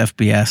most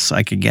FPS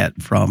I could get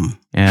from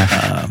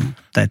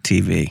that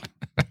TV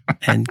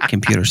and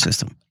computer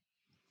system.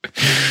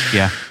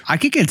 Yeah. I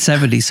could get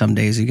 70 some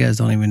days. You guys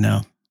don't even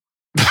know.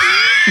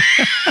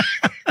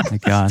 My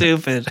God.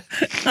 Stupid.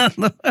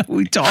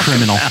 We talk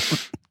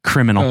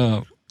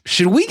Criminal.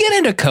 Should we get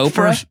into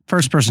Copra?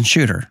 first person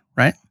shooter,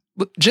 right?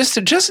 Just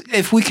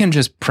if we can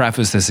just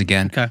preface this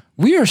again. Okay.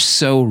 We are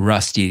so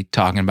rusty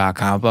talking about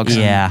comic books.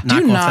 Yeah. Do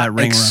Knock off not that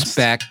ring rust.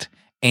 expect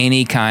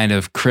any kind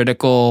of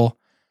critical,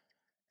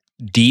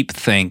 deep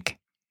think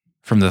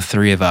from the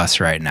three of us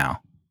right now.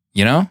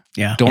 You know?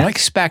 Yeah. Don't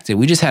expect it.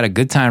 We just had a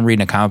good time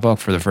reading a comic book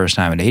for the first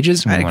time in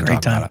ages. I had We a wanna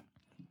great talk about time.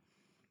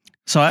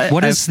 So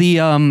What is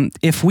the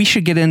if we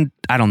should get in?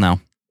 I don't know.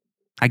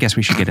 I guess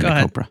we should get Go into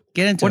ahead. Copra.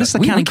 Get into What it. does the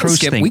We Counting can Crows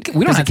skip- think? we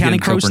don't Does have the to get Counting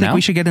into Crows Copra think now.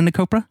 we should get into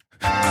Copra?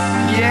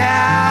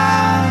 Yeah.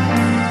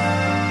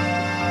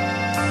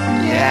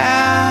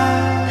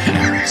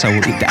 So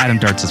Adam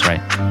Darts is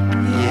right.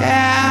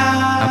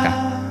 Yeah.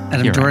 Okay.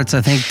 Adam You're right. Dortz,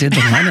 I think, did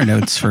the liner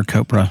notes for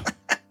Copra.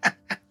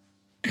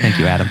 Thank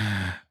you, Adam.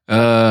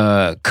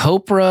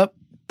 Copra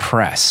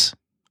Press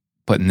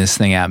putting this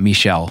thing out.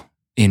 Michel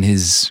in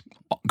his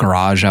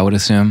garage, I would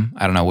assume.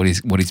 I don't know what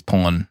he's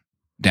pulling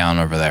down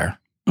over there.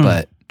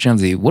 But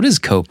Jonesy, what is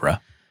Copra?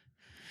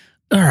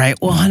 All right.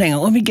 Well, hang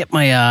on. Let me get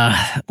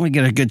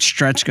a good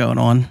stretch going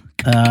on.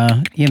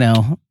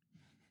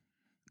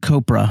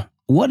 Copra.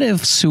 What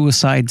if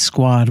Suicide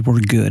Squad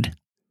were good?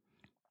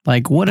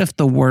 Like, what if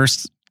the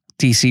worst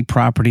DC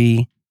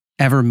property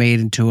ever made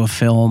into a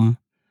film?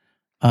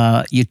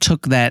 You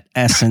took that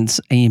essence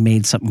and you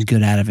made something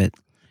good out of it.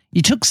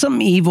 You took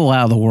something evil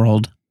out of the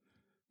world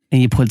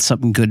and you put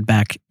something good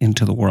back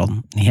into the world.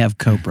 You have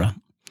Copra.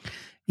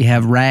 You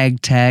have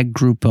ragtag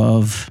group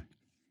of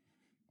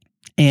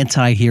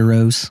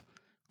anti-heroes,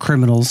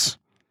 criminals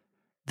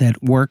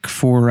that work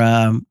for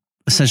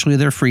essentially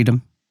their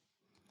freedom.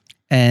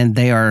 And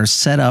they are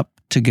set up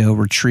to go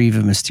retrieve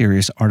a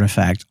mysterious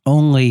artifact.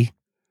 Only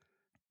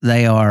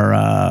they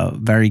are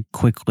very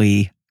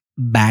quickly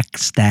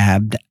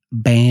backstabbed,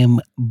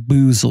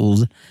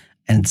 bamboozled,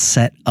 and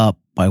set up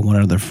by one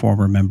of their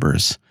former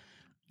members.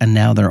 And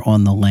now they're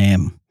on the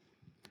lam.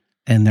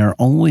 And their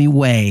only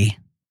way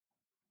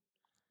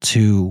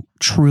to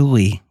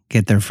truly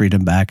get their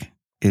freedom back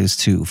is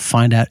to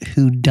find out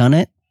who done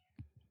it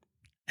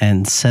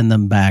and send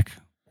them back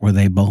where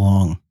they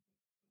belong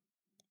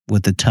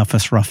with the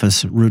toughest,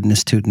 roughest,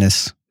 rudest,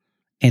 tootinest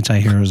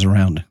anti-heroes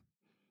around.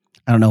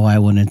 I don't know why I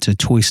went into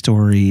Toy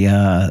Story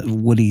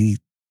Woody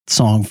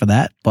song for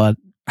that, but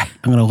I'm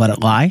going to let it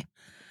lie.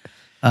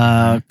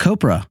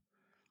 Copra,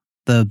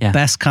 the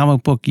best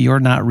comic book you're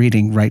not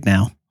reading right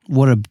now.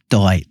 What a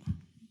delight.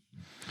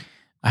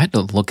 I had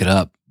to look it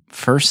up.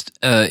 First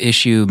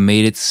issue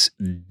made its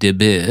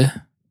debut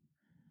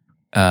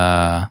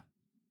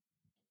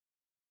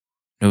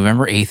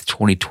November 8th,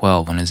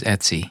 2012 on his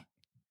Etsy.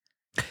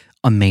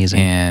 Amazing.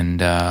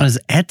 And What is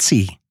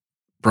Etsy?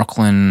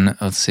 Brooklyn,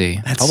 let's see,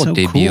 That's public so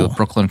debut, cool.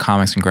 Brooklyn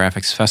Comics and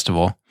Graphics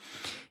Festival.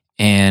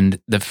 And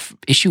the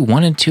issue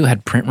 1 and 2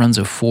 had print runs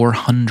of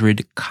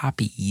 400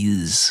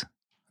 copies.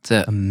 That's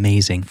it.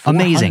 Amazing.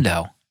 400. Amazing.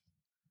 Now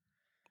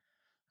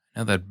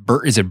that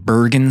is it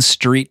Bergen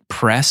Street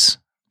Press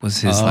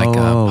was his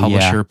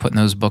publisher putting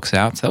those books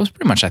out. So that was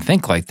pretty much, I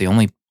think, like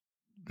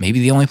maybe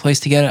the only place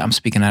to get it. I'm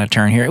speaking out of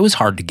turn here. It was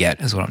hard to get,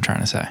 is what I'm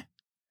trying to say.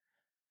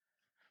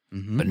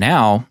 Mm-hmm. But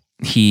now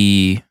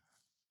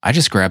I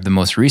just grabbed the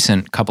most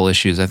recent couple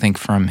issues, I think,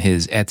 from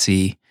his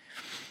Etsy.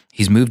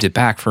 He's moved it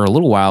back for a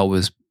little while. It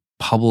was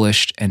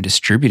published and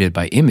distributed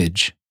by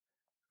Image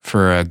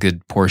for a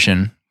good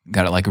portion.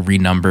 Got it like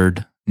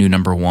renumbered, new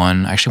number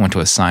 1. I actually went to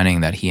a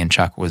signing that he and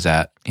Chuck was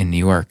at in New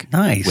York.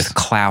 Nice. With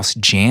Klaus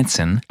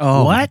Janson.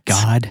 Oh, What? my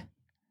God.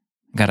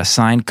 Got a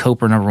signed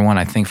Copra number 1,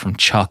 I think, from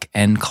Chuck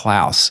and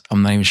Klaus.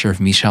 I'm not even sure if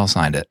Michel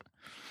signed it.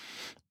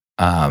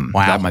 Wow.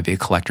 That might be a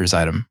collector's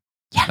item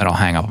that I'll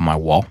hang up on my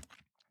wall.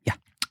 Yeah.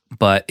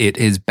 But it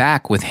is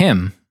back with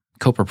him,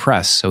 Copra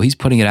Press. So he's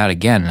putting it out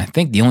again. And I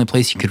think the only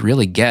place you could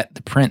really get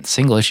the print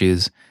single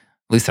issues, at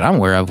least that I'm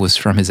aware of, was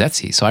from his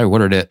Etsy. So I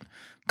ordered it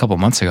a couple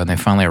months ago and they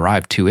finally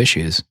arrived, 2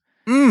 issues.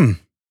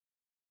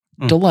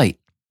 Delight.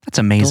 That's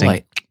amazing.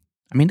 Delight.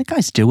 I mean, the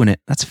guy's doing it.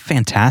 That's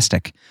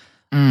fantastic.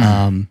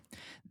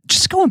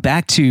 Just going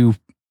back to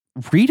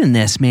reading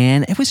this,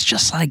 man, it was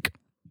just like,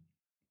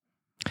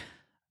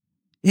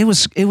 it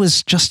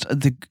was just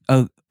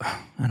I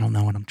don't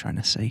know what I'm trying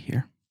to say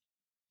here.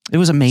 It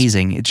was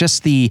amazing. It's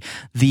just the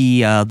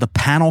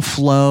panel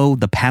flow,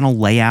 the panel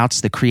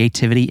layouts, the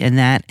creativity in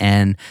that,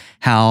 and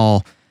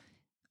how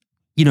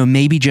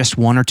maybe just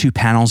one or two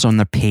panels on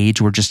the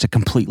page were just a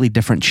completely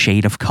different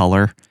shade of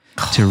color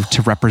to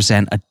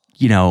represent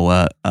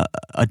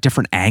a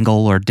different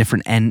angle or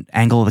different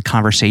angle of the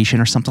conversation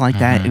or something like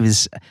that. It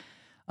was,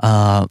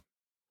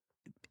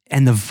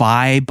 and the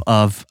vibe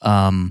of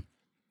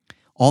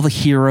all the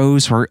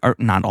heroes, or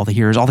not all the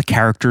heroes, all the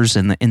characters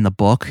in the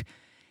book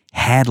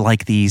had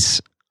like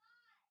these,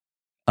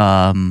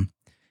 like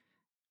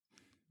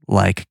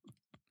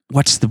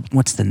what's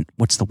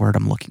the word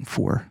I'm looking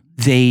for?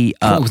 It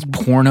was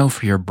porno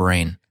for your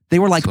brain. They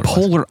were like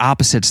polar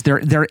opposites.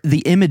 They're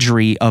the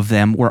imagery of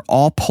them were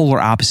all polar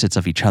opposites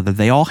of each other.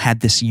 They all had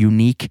this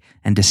unique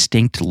and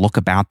distinct look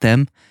about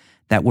them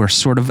that were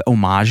sort of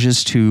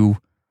homages to,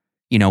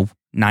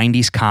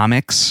 90s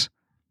comics,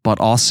 but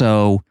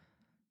also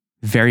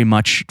very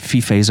much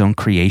Fife's own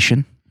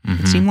creation.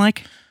 It seemed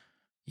like.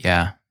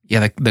 Yeah.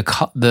 Yeah.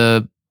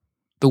 The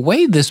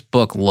way this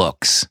book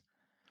looks,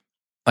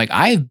 like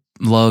I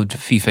loved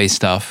Fife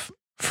stuff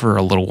for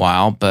a little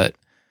while, but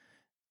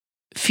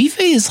Fife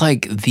is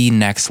like the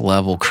next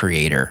level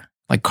creator,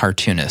 like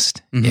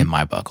cartoonist in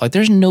my book. Like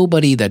there's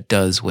nobody that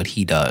does what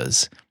he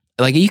does.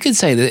 Like you could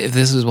say that if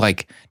this is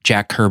like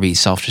Jack Kirby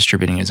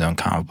self-distributing his own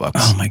comic books.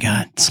 Oh my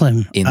God,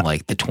 Slim! In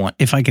like the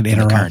if I could in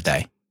the interrupt, current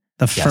day,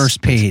 the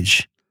first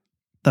page,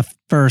 the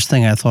first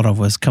thing I thought of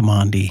was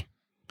Commandi.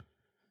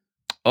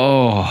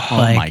 Oh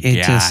like, my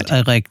it God!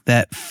 Just like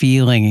that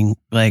feeling,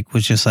 like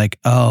was just like,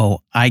 oh,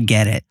 I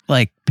get it.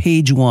 Like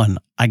page one,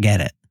 I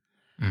get it.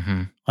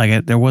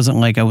 Like there wasn't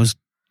like I was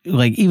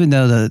like, even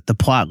though the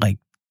plot like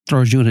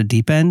throws you in a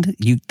deep end,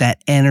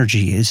 that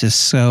energy is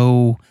just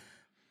so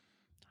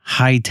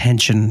high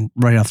tension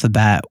right off the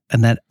bat,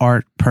 and that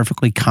art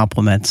perfectly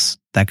complements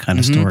that kind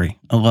of story.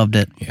 I loved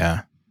it.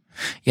 Yeah.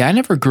 Yeah, I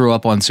never grew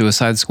up on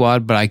Suicide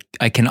Squad, but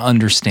I can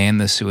understand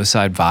the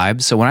suicide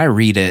vibe. So when I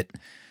read it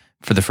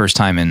for the first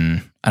time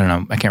in, I don't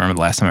know, I can't remember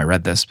the last time I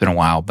read this, it's been a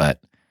while, but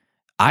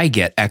I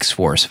get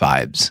X-Force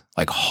vibes,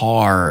 like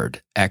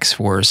hard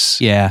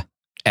X-Force,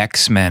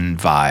 X-Men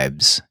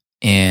vibes.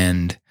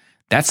 And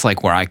that's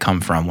like where I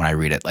come from when I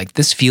read it. Like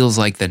this feels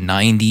like the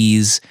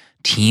 90s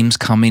teams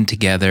coming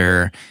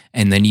together,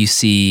 and then you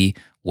see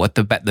what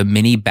the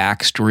mini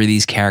backstory of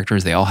these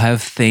characters. They all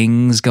have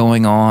things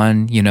going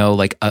on,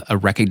 like a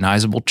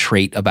recognizable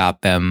trait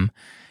about them,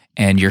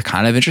 and you're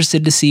kind of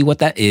interested to see what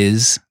that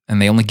is,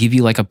 and they only give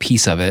you like a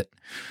piece of it.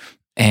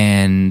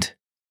 And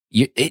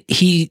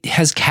he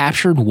has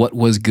captured what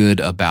was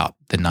good about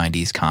the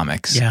 90s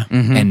comics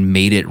and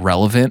made it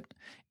relevant,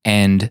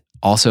 and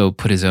also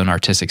put his own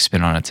artistic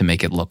spin on it to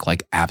make it look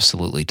like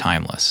absolutely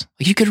timeless.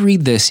 Like you could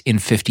read this in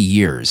 50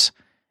 years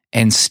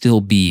and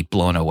still be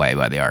blown away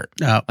by the art.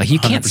 Like you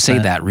can't 100%. say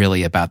that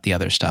really about the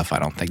other stuff, I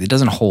don't think. It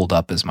doesn't hold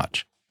up as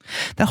much.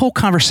 That whole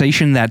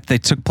conversation that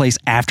took place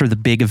after the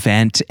big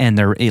event, and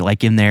they're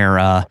like in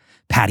their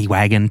paddy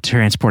wagon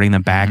transporting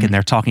them back, and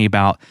they're talking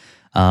about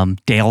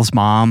Dale's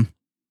mom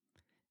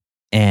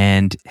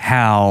and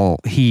how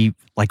he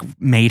like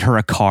made her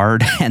a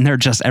card, and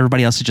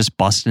everybody else is just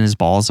busting his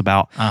balls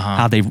about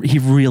how he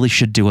really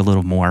should do a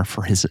little more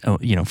for his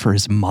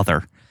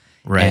mother.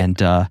 Right.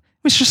 And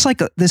it was just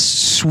like this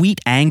sweet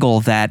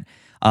angle that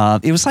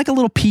it was like a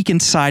little peek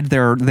inside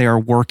their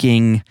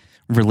working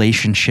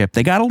relationship.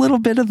 They got a little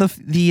bit of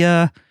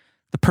the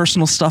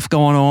personal stuff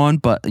going on,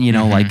 but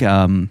like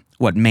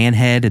what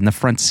Manhead in the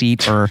front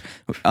seat, or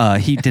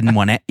he didn't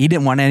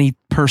want any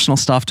personal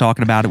stuff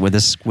talking about it with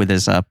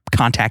his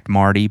contact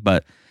Marty,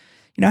 but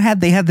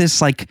they had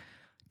this like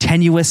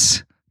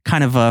tenuous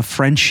kind of a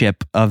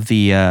friendship of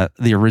the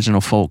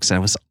original folks, and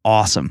it was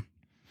awesome.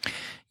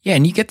 Yeah,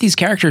 and you get these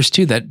characters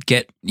too that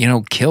get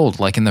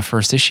killed like in the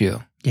first issue.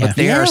 Yeah. But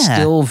they are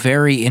still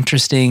very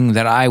interesting,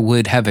 that I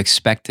would have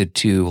expected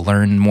to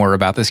learn more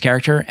about this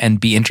character and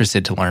be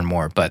interested to learn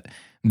more, but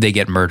they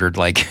get murdered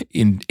like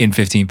in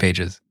 15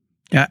 pages.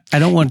 Yeah, I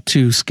don't want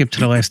to skip to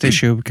the last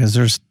issue because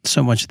there's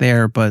so much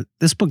there, but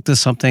this book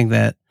does something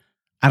that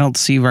I don't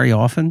see very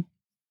often,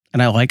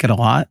 and I like it a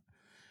lot.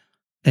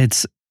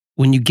 It's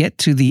when you get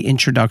to the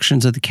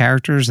introductions of the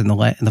characters in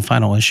the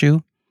final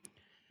issue,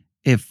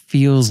 it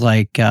feels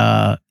like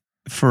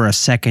for a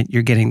second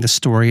you're getting the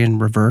story in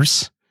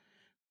reverse,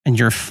 and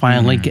you're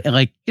finally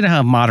like,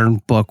 how a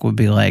modern book would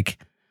be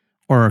like,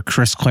 or a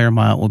Chris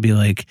Claremont would be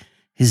like,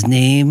 his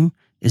name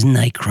is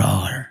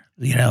Nightcrawler,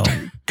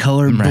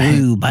 colored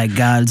blue by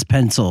God's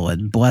pencil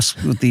and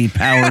blessed with the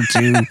power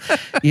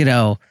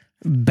to,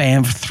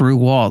 bamf through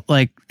wall.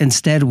 Like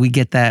instead we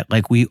get that,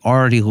 like we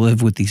already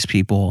live with these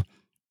people,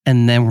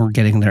 and then we're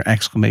getting their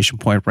exclamation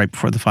point right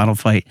before the final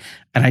fight.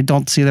 And I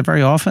don't see that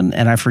very often,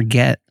 and I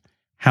forget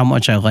how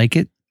much I like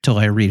it till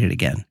I read it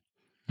again.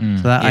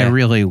 So that I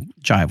really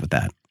jive with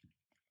that.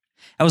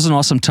 That was an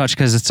awesome touch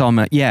because it's all,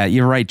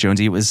 you're right,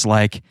 Jonesy. It was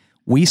like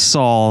we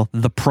saw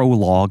the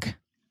prologue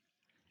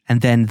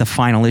and then the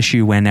final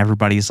issue when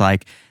everybody's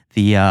like,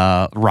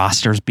 the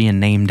roster's being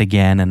named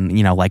again, and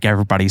like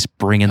everybody's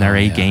bringing their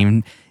A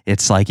game.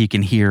 It's like you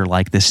can hear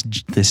like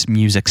this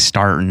music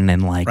starting,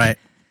 and like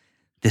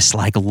this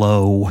like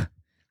low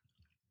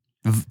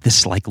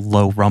this like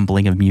low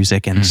rumbling of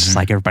music, and it's just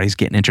like everybody's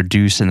getting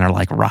introduced and they're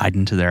like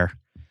riding to their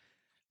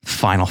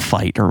final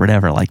fight or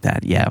whatever like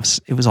that. Yeah,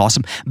 it was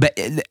awesome. But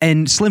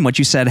and Slim, what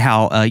you said,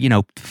 how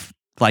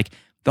like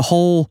the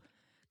whole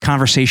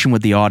conversation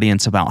with the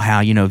audience about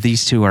how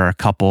these two are a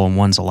couple and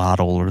one's a lot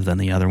older than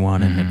the other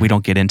one, and we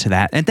don't get into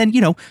that. And then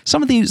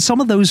some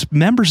of those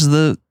members of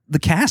the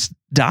cast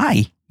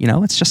die.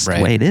 It's just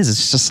the way it is.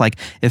 It's just like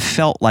it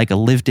felt like a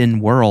lived-in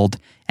world,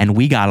 and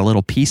we got a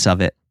little piece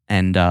of it,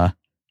 and none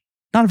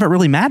of it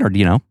really mattered.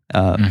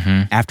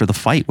 After the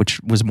fight,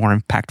 which was more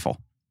impactful.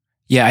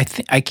 Yeah,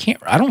 I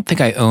don't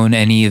think I own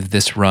any of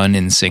this run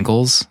in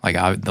singles. Like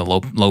the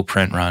low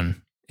print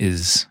run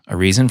is a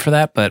reason for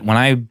that. But when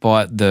I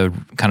bought the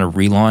kind of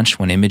relaunch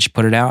when Image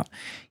put it out,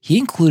 he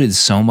included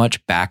so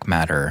much back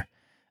matter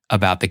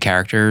about the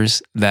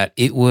characters that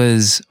it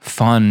was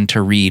fun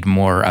to read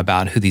more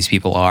about who these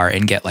people are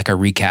and get like a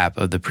recap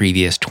of the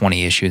previous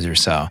 20 issues or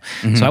so.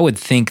 So I would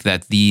think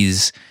that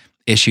these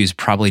issues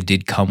probably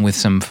did come with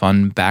some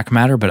fun back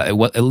matter, but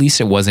at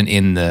least it wasn't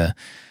in the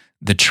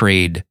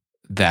trade,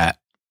 that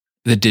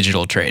the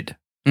digital trade.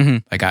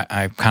 Like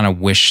I kind of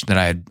wish that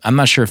I'm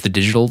not sure if the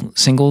digital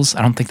singles,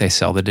 I don't think they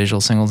sell the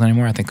digital singles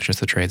anymore. I think just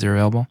the trades are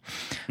available.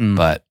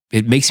 But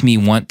it makes me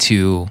want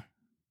to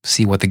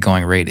see what the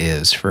going rate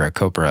is for a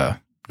Copra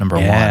number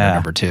 1 or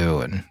number 2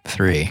 and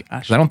 3.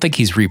 I don't think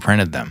he's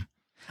reprinted them.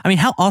 I mean,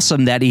 how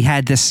awesome that he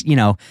had this,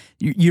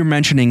 you're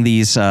mentioning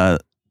these,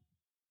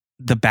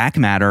 the back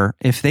matter.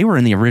 If they were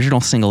in the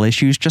original single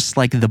issues, just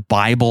like the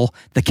Bible,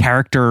 the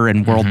character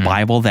and world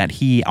Bible that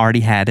he already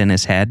had in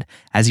his head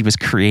as he was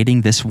creating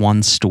this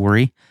one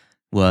story,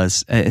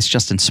 it's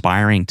just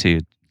inspiring to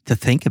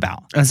think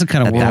about. That's the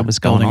kind of world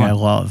building I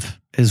love,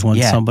 is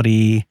when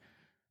somebody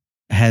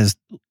has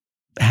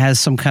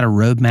some kind of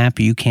roadmap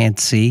you can't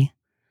see,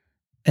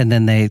 and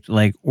then they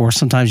or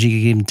sometimes you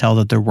can even tell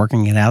that they're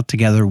working it out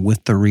together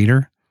with the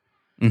reader,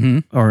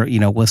 or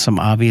with some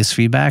obvious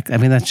feedback. I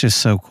mean, that's just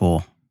so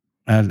cool.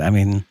 I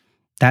mean,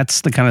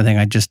 that's the kind of thing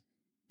I just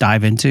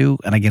dive into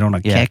and I get on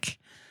a kick.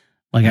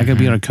 Like I could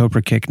be on a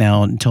Copra kick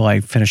now until I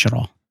finish it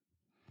all.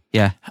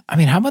 Yeah. I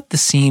mean, how about the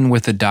scene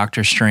with the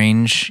Doctor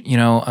Strange,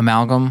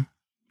 amalgam?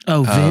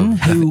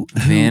 Oh,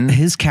 Vin,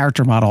 his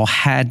character model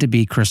had to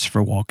be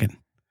Christopher Walken.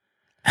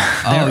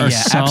 There are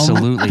some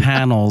absolutely.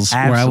 panels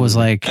where I was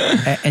like,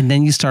 and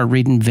then you start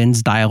reading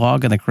Vin's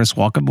dialogue in the Chris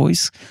Walken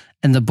voice,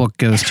 and the book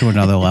goes to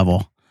another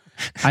level.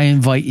 I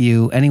invite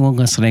you, anyone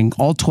listening,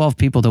 all 12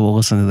 people that will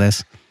listen to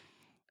this,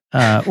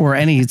 or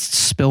any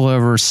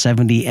spillover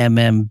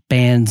 70mm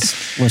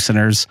bands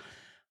listeners,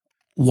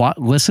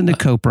 listen to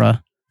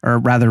Copra, or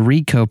rather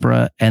read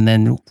Copra, and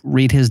then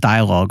read his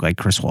dialogue like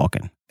Chris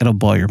Walken. It'll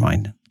blow your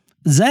mind.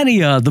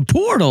 Xenia, the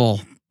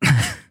portal.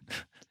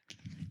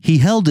 He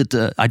held it.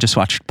 I just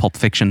watched Pulp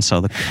Fiction,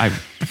 so I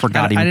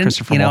forgot even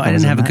Christopher Walken. I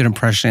didn't have a good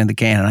impression in the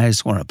canon. I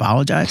just want to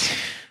apologize.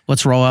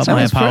 Let's roll out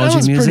my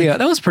apology music.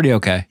 That was pretty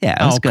okay. Yeah.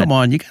 Oh, come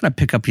on. You got to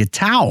pick up your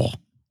towel.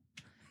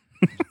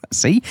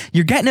 See?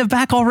 You're getting it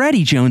back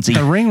already, Jonesy.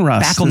 The ring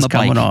rust back on is the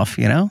coming bike. off,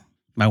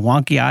 My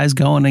wonky eyes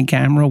going in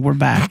camera. We're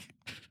back.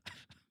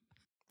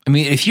 I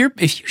mean, if you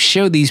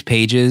show these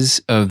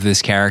pages of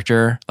this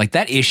character, like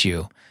that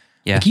issue,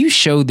 like you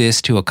show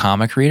this to a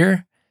comic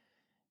reader,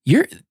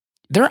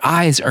 their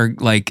eyes are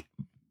like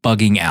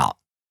bugging out.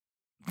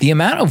 The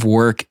amount of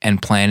work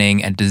and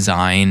planning and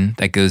design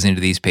that goes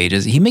into these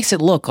pages, he makes it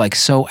look like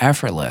so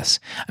effortless.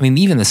 I mean,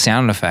 even the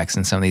sound effects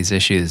in some of these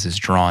issues is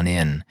drawn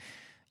in,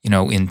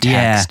 in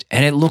text,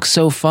 and it looks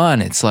so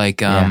fun. It's like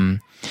the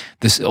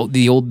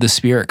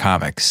Spirit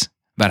comics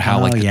about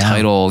how the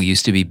title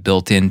used to be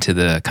built into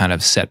the kind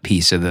of set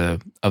piece of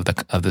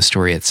the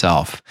story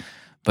itself.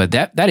 But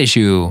that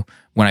issue,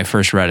 when I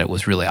first read it,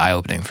 was really eye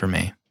opening for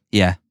me.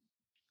 Yeah.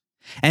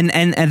 And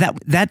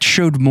that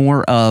showed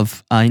more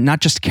of not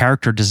just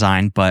character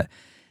design, but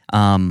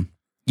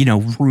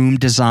room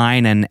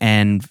design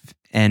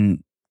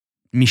and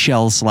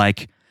Michel's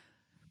like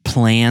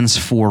plans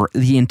for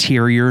the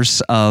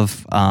interiors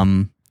of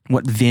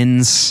what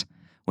Vin's.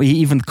 Well, he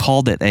even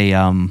called it a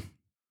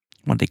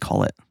what did they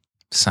call it?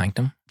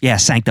 Sanctum. Yeah,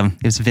 Sanctum.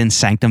 It was Vin's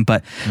Sanctum,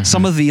 but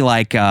some of the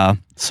like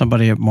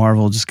somebody at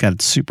Marvel just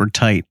got super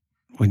tight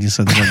when you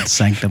said the word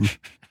Sanctum.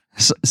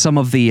 Some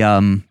of the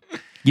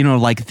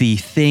like the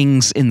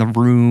things in the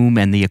room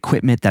and the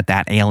equipment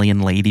that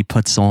alien lady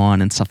puts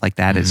on and stuff like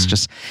that. It's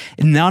just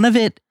none of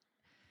it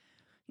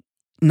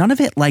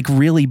like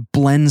really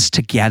blends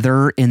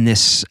together in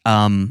this,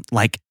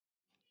 like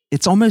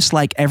it's almost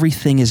like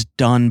everything is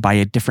done by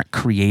a different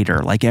creator,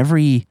 like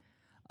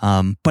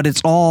but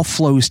it's all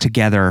flows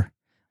together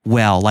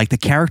well. Like the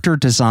character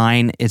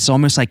design, it's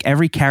almost like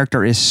every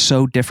character is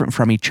so different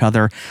from each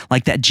other.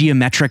 Like that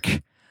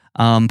geometric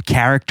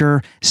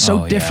character,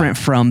 so different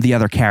from the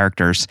other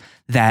characters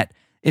that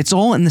it's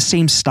all in the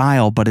same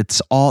style, but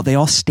they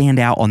all stand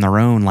out on their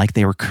own, like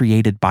they were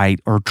created by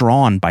or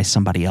drawn by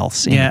somebody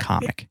else in the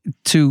comic.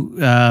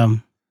 To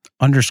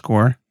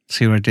underscore,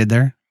 see what I did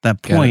there?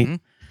 That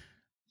point.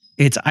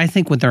 It's, I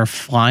think when they're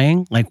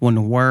flying, like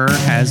when Whir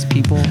has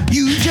people.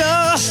 You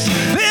just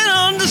been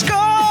underscore.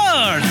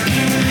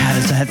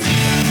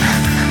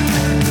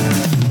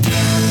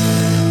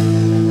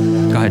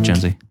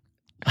 ahead, Jonesy.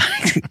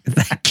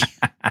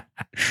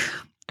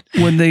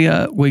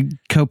 When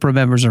Cobra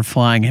members are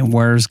flying and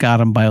Ware's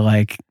got him by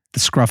like the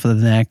scruff of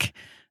the neck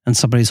and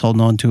somebody's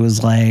holding on to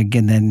his leg,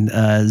 and then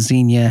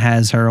Xenia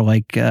has her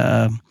like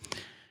her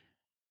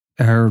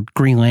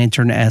Green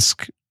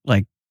Lantern-esque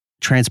like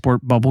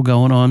transport bubble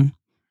going on.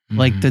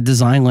 Like the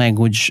design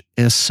language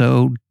is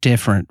so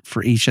different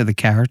for each of the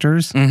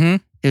characters. Mm-hmm.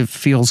 It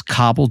feels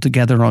cobbled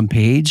together on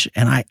page,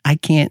 and I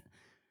can't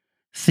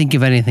think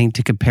of anything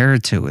to compare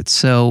it to. It's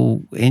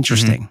so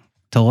interesting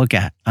to look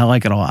at. I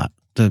like it a lot.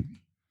 The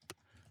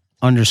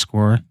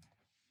underscore.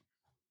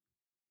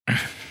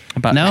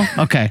 No?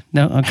 Okay.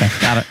 No? Okay.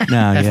 Got it.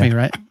 No, That's yeah. me,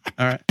 right?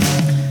 All right.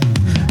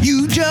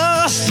 You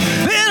just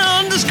been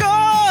underscored.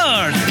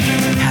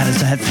 How does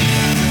that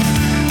feel?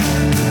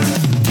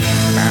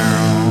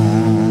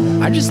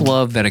 I just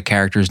love that a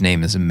character's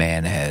name is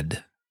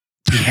Manhead.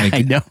 Yeah, Like,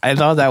 I know. I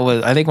thought that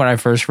was, I think when I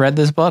first read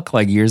this book,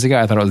 like years ago,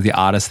 I thought it was the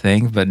oddest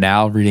thing. But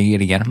now reading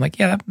it again, I'm like,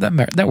 yeah,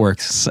 that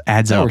works.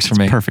 Adds That up. works for It's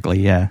me. perfectly.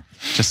 Yeah.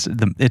 It's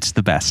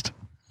the best.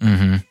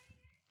 Mm-hmm.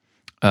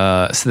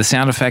 So the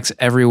sound effects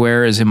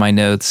everywhere is in my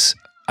notes.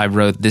 I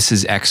wrote, this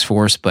is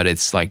X-Force, but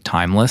it's like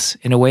timeless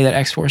in a way that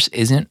X-Force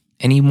isn't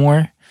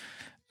anymore.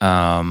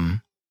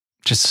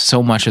 Just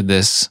so much of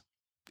this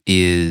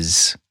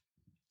is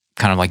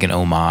kind of like an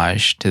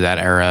homage to that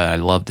era. I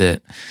loved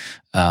it.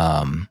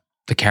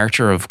 The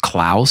character of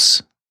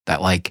Klaus,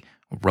 that like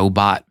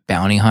robot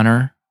bounty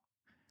hunter,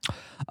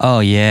 Oh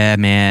yeah,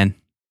 man.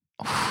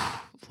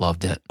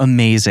 loved it.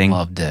 Amazing.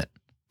 Loved it.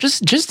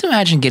 Just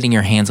imagine getting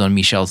your hands on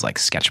Michelle's like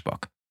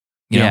sketchbook.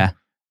 You know? Yeah.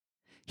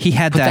 He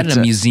had Put that in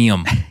a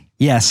museum.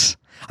 Yes.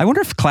 I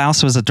wonder if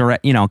Klaus was a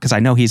direct, because I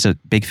know he's a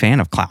big fan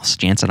of Klaus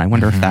Janson. I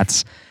wonder if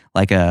that's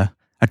like a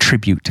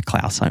tribute to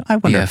Klaus. I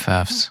wonder.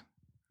 BFFs.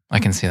 I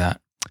can see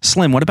that.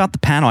 Slim, what about the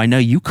panel? I know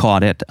you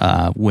caught it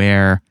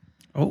where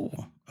Oh,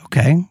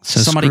 okay.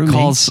 So somebody screw me.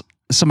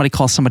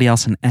 calls somebody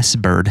else an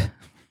S-bird.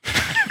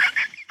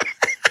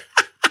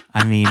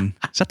 I mean,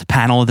 is that the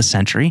panel of the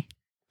century?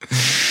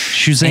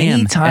 Shazam,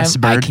 Anytime I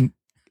S-bird. can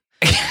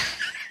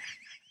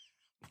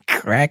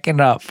cracking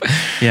up.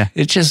 Yeah.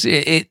 It just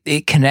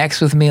it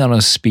connects with me on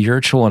a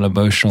spiritual and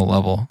emotional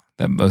level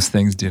that most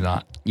things do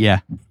not. Yeah.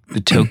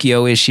 The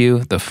Tokyo issue,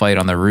 the fight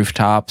on the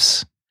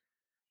rooftops,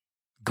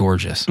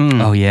 gorgeous.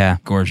 Oh yeah.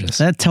 Gorgeous.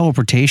 That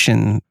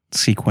teleportation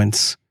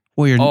sequence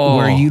where Oh.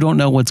 where you don't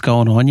know what's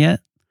going on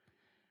yet,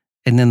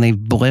 and then they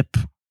blip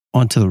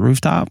onto the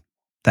rooftop.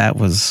 That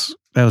was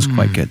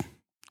quite good.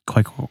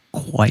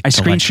 Quite I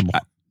delectable.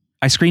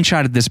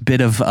 screenshotted this bit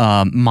of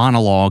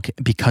monologue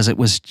because it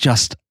was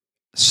just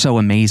so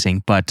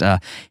amazing. But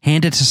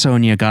handed to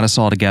Sonya, got us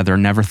all together.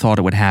 Never thought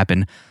it would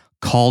happen.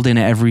 Called in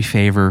every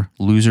favor.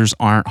 Losers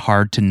aren't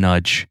hard to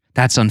nudge.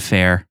 That's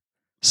unfair.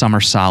 Some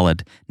are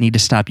solid. Need to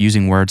stop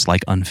using words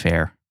like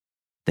unfair.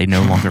 They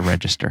no longer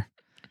register.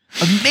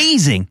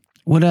 Amazing.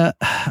 What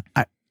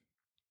I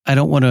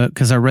don't want to,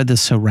 because I read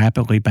this so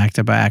rapidly back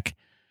to back.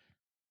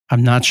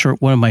 I'm not sure.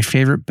 One of my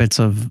favorite bits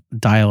of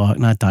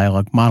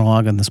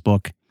monologue in this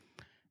book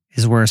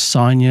is where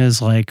Sonya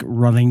is like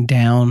running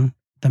down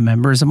the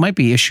members. It might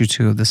be issue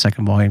 2 of the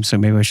second volume, so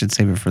maybe I should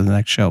save it for the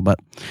next show, but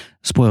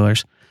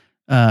spoilers.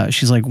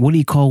 She's like, what do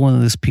you call one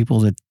of those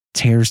people that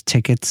tears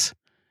tickets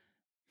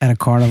at a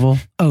carnival?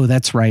 Oh,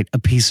 that's right. A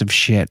piece of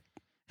shit.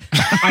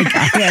 I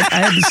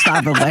had to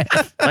stop and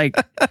laugh like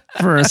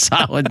for a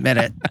solid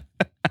minute.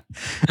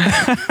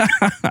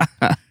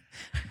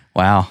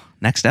 Wow.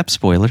 Next up,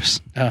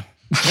 spoilers.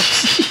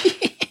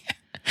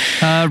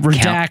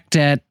 Redact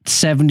at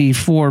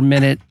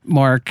 74-minute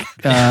mark.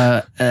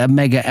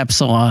 Mega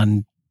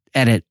Epsilon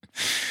edit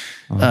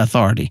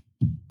authority.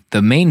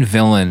 The main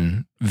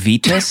villain,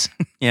 Vitas.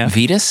 Yeah.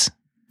 Vitas?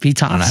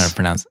 Vitas. I don't know how to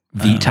pronounce it.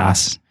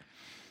 Vitas.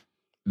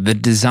 The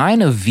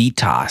design of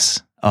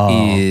Vitas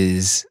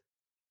is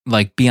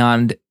like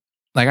beyond,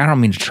 like, I don't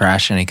mean to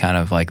trash any kind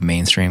of like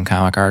mainstream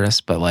comic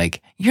artist, but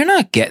like you're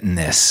not getting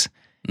this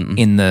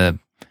in the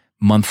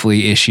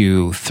monthly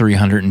issue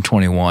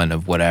 321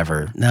 of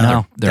whatever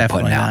No, they're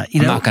definitely putting out. not. You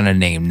I'm know- not going to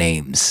name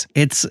names.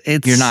 It's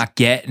You're not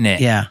getting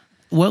it. Yeah.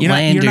 What You're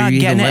land not are you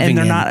getting it, living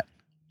and in?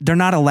 they're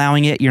not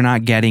allowing it. You're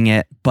not getting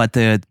it. But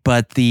the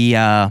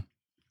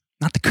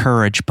not the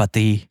courage, but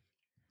the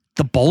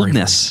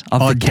boldness of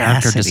the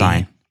character Audacity.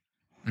 design,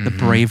 the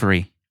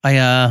bravery.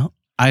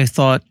 I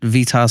thought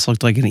Vitas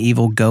looked like an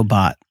evil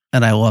GoBot,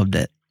 and I loved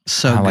it.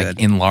 So How good. like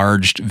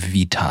enlarged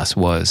Vitas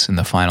was in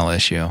the final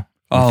issue.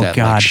 With Oh, that,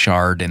 God. like,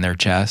 shard in their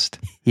chest.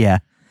 Yeah,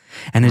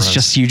 and it's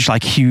Gross.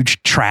 just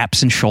huge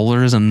traps and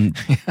shoulders and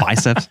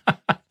biceps.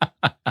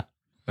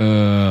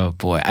 Oh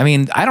boy. I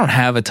mean, I don't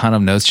have a ton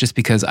of notes just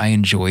because I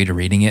enjoyed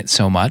reading it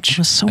so much. It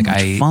was so Like,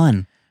 much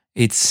fun.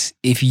 It's,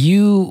 if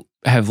you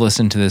have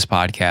listened to this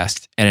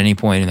podcast at any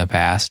point in the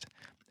past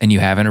and you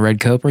haven't read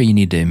Cobra, you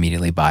need to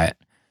immediately buy it.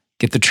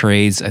 Get the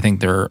trades. I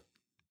think they're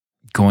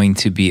going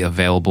to be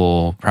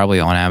available probably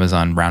on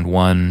Amazon round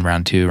 1,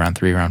 round 2, round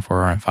 3, round 4,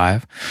 round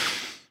 5.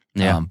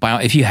 Yeah.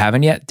 If you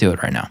haven't yet, do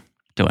it right now.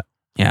 Do it.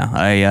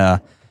 Yeah.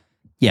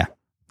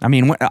 I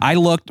mean, when I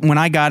looked, when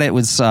I got it, it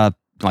was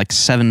like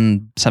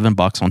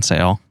 $7 on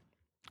sale.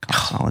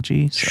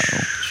 Comixology,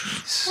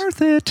 so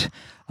worth it.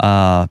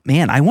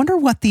 Man, I wonder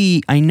what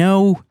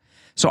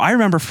so I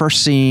remember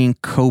first seeing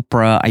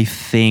Copra, I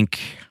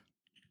think,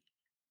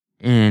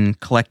 in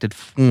collected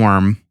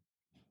form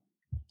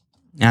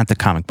at the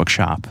comic book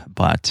shop.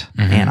 But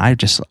man, I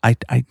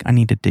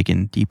need to dig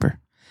in deeper.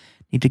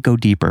 Need to go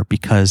deeper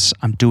because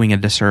I'm doing a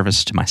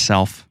disservice to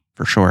myself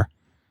for sure.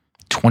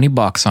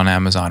 $20 on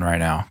Amazon right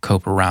now.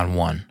 Copra round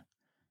 1.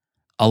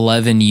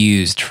 11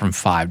 used from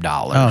 $5.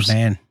 Oh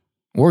man.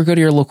 Or go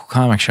to your local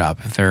comic shop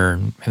if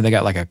they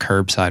got like a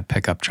curbside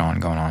pickup John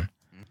going on.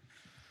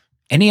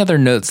 Any other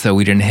notes though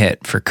we didn't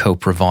hit for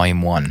Copra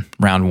Volume 1,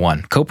 Round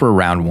 1? Copra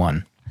Round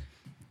 1.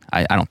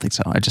 I don't think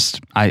so.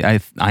 I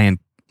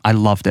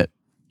loved it.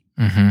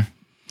 Mm-hmm.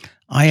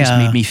 It just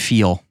made me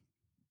feel.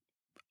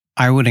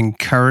 I would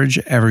encourage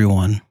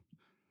everyone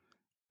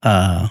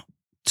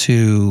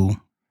to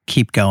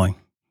keep going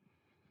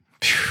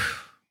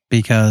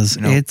because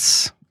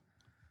it's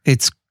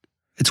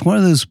one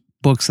of those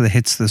books that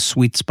hits the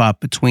sweet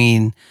spot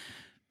between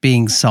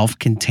being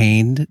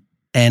self-contained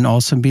and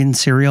also being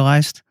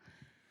serialized.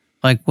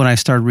 Like when I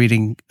started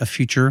reading a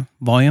future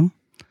volume,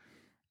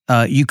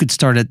 you could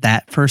start at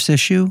that first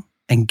issue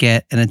and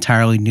get an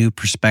entirely new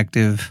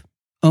perspective,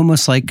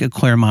 almost like a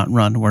Claremont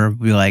run where it would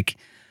be like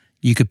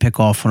you could pick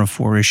off on a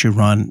 4-issue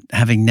run,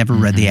 having never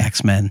read the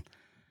X-Men,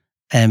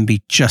 and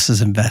be just as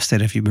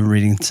invested if you've been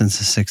reading since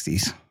the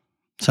 60s.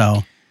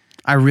 So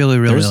I really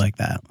like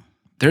that.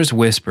 There's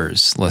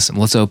whispers. Listen,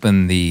 let's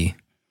open the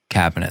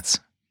cabinets.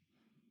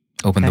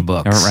 Open the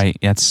books. All right.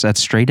 That's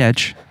straight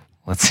edge.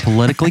 Let's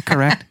politically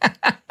correct.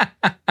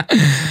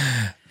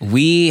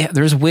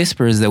 There's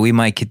whispers that we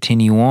might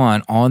continue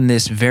on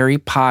this very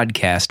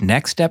podcast.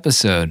 Next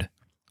episode,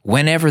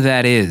 whenever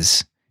that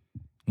is,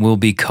 will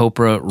be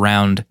Copra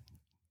Round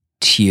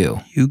 2.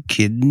 You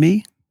kidding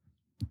me?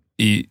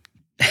 You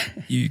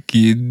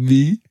kidding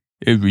me?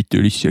 Every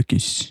 30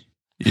 seconds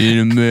in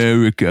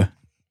America.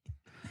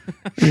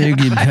 I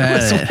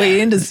was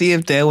waiting to see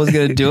if Dale was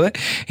going to do it.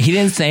 He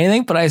didn't say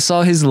anything, but I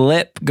saw his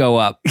lip go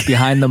up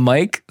behind the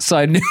mic, so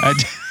I knew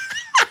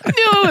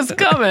it was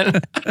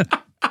coming.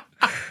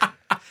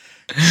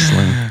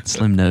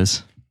 Slim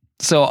nose.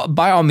 So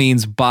by all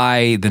means,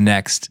 buy the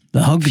next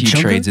few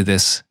trades of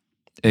this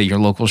at your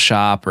local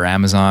shop or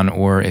Amazon,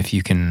 or if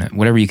you can,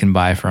 whatever you can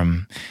buy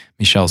from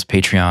Michelle's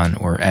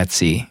Patreon or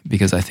Etsy,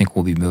 because I think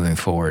we'll be moving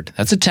forward.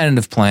 That's a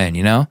tentative plan,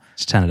 you know?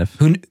 It's tentative.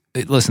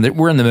 Listen,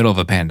 we're in the middle of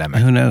a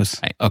pandemic. Who knows?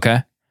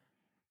 Okay?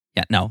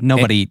 Yeah, no,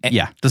 nobody,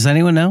 yeah. Does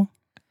anyone know?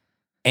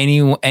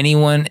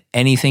 Anyone,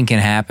 anything can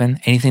happen.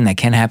 Anything that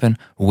can happen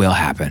will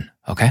happen,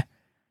 okay?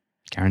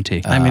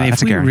 Guarantee. I mean,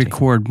 if we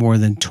record more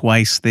than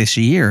twice this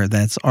year,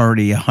 that's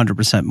already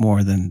 100%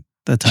 more than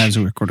the times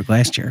we recorded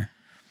last year.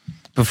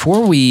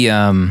 Before we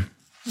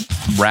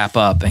wrap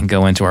up and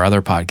go into our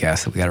other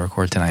podcast that we got to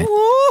record tonight,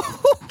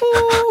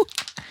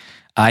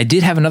 I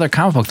did have another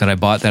comic book that I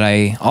bought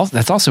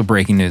that's also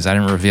breaking news. I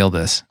didn't reveal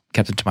this.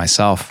 Kept it to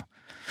myself.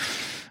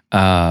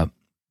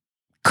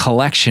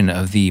 Collection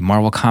of the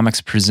Marvel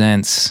Comics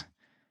Presents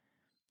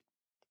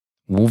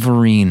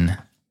Wolverine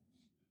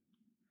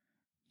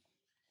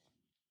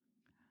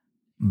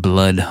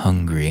Blood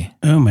Hungry.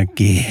 Oh my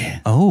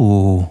God.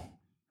 Oh.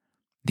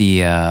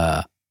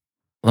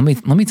 Let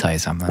me tell you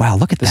something. Wow,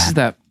 look at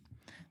that.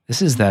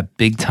 This is that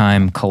big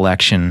time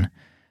collection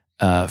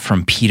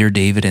from Peter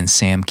David and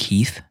Sam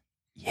Keith.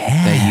 Yeah.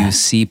 That you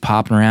see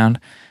popping around.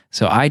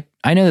 So I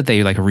know that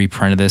they like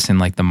reprinted this in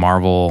like the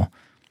Marvel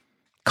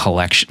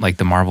collection, like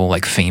the Marvel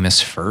like famous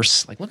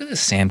first. Like look at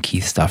this Sam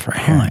Keith stuff right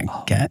here. Oh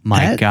my God.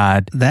 My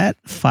God. That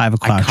 5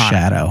 o'clock Iconic.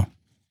 shadow.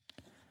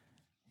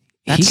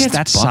 He gets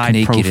buck side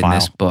naked profile. in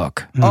this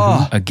book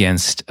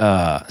against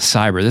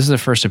Cyber. This is the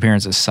first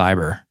appearance of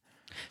Cyber.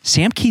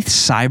 Sam Keith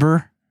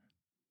Cyber.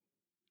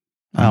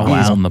 Oh, He's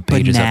wow. holding the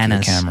pages Bananas.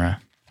 up to the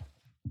camera.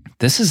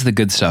 This is the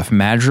good stuff.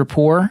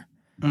 Madripoor,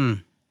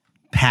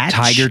 Patch.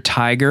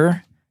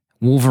 Tiger,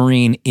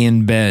 Wolverine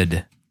in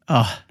bed.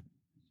 Oh,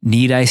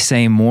 Need I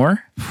say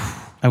more?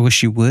 I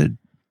wish you would.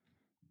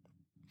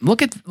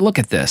 Look at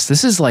this.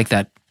 This is like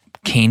that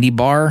candy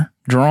bar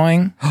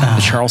drawing,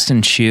 the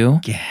Charleston Chew.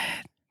 Yeah.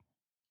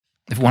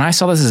 When I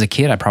saw this as a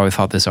kid, I probably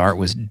thought this art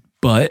was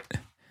but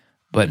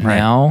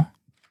now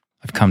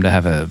I've come to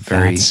have a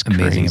very That's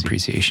amazing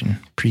crazy.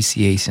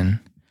 appreciation.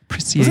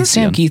 Wasn't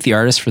Sam Keith the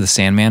artist for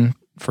the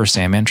first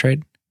Sandman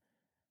trade?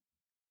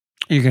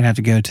 You're going to have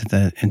to go to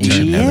the You should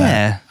internet. know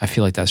that. I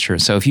feel like that's true.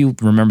 So if you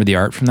remember the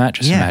art from that,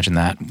 just imagine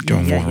that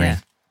during Wolverine.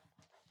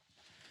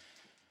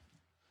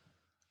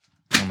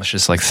 Almost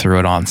just like threw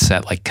it on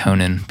set like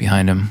Conan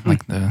behind him,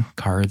 like the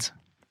cards.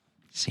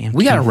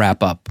 We got to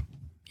wrap up.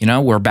 You know,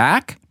 we're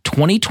back.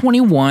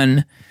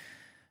 2021,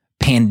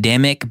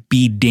 pandemic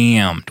be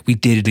damned. We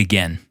did it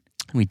again.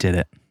 We did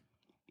it.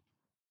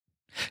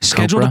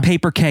 Scheduled Oprah? a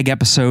paper keg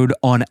episode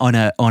on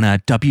a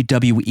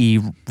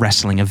WWE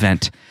wrestling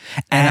event,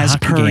 And a as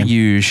hockey per game.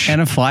 usual.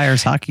 And a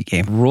Flyers hockey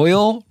game.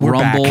 Royal We're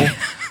Rumble back.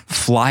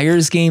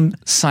 Flyers game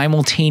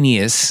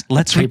simultaneous.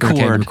 Let's paper keg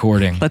record.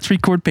 recording. Let's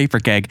record paper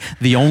keg.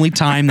 The only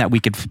time that we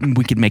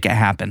could make it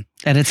happen.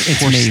 And it's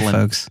Poor me, Slim.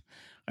 folks.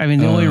 I mean,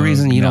 the only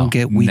reason you no. don't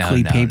get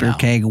weekly No, paper no.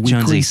 keg, weekly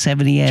Jonesy.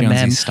 70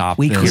 Jonesy, mm, stop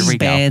weekly this. Here we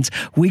go. bands,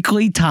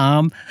 weekly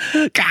Tom.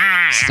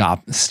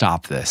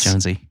 Stop this.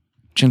 Jonesy.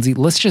 Jonesy,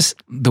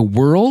 the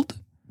world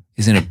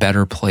is in a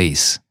better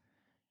place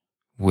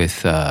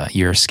with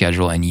your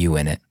schedule and you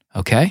in it.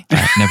 Okay? All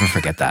right, never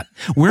forget that.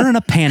 We're in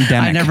a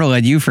pandemic. I never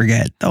let you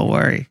forget. Don't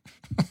worry.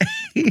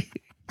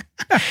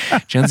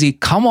 Jonesy,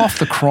 come off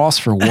the cross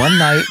for one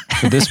night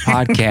for this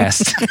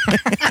podcast.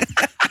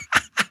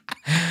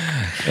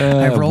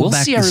 I rolled we'll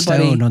back see the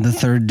everybody. stone on the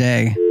third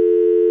day.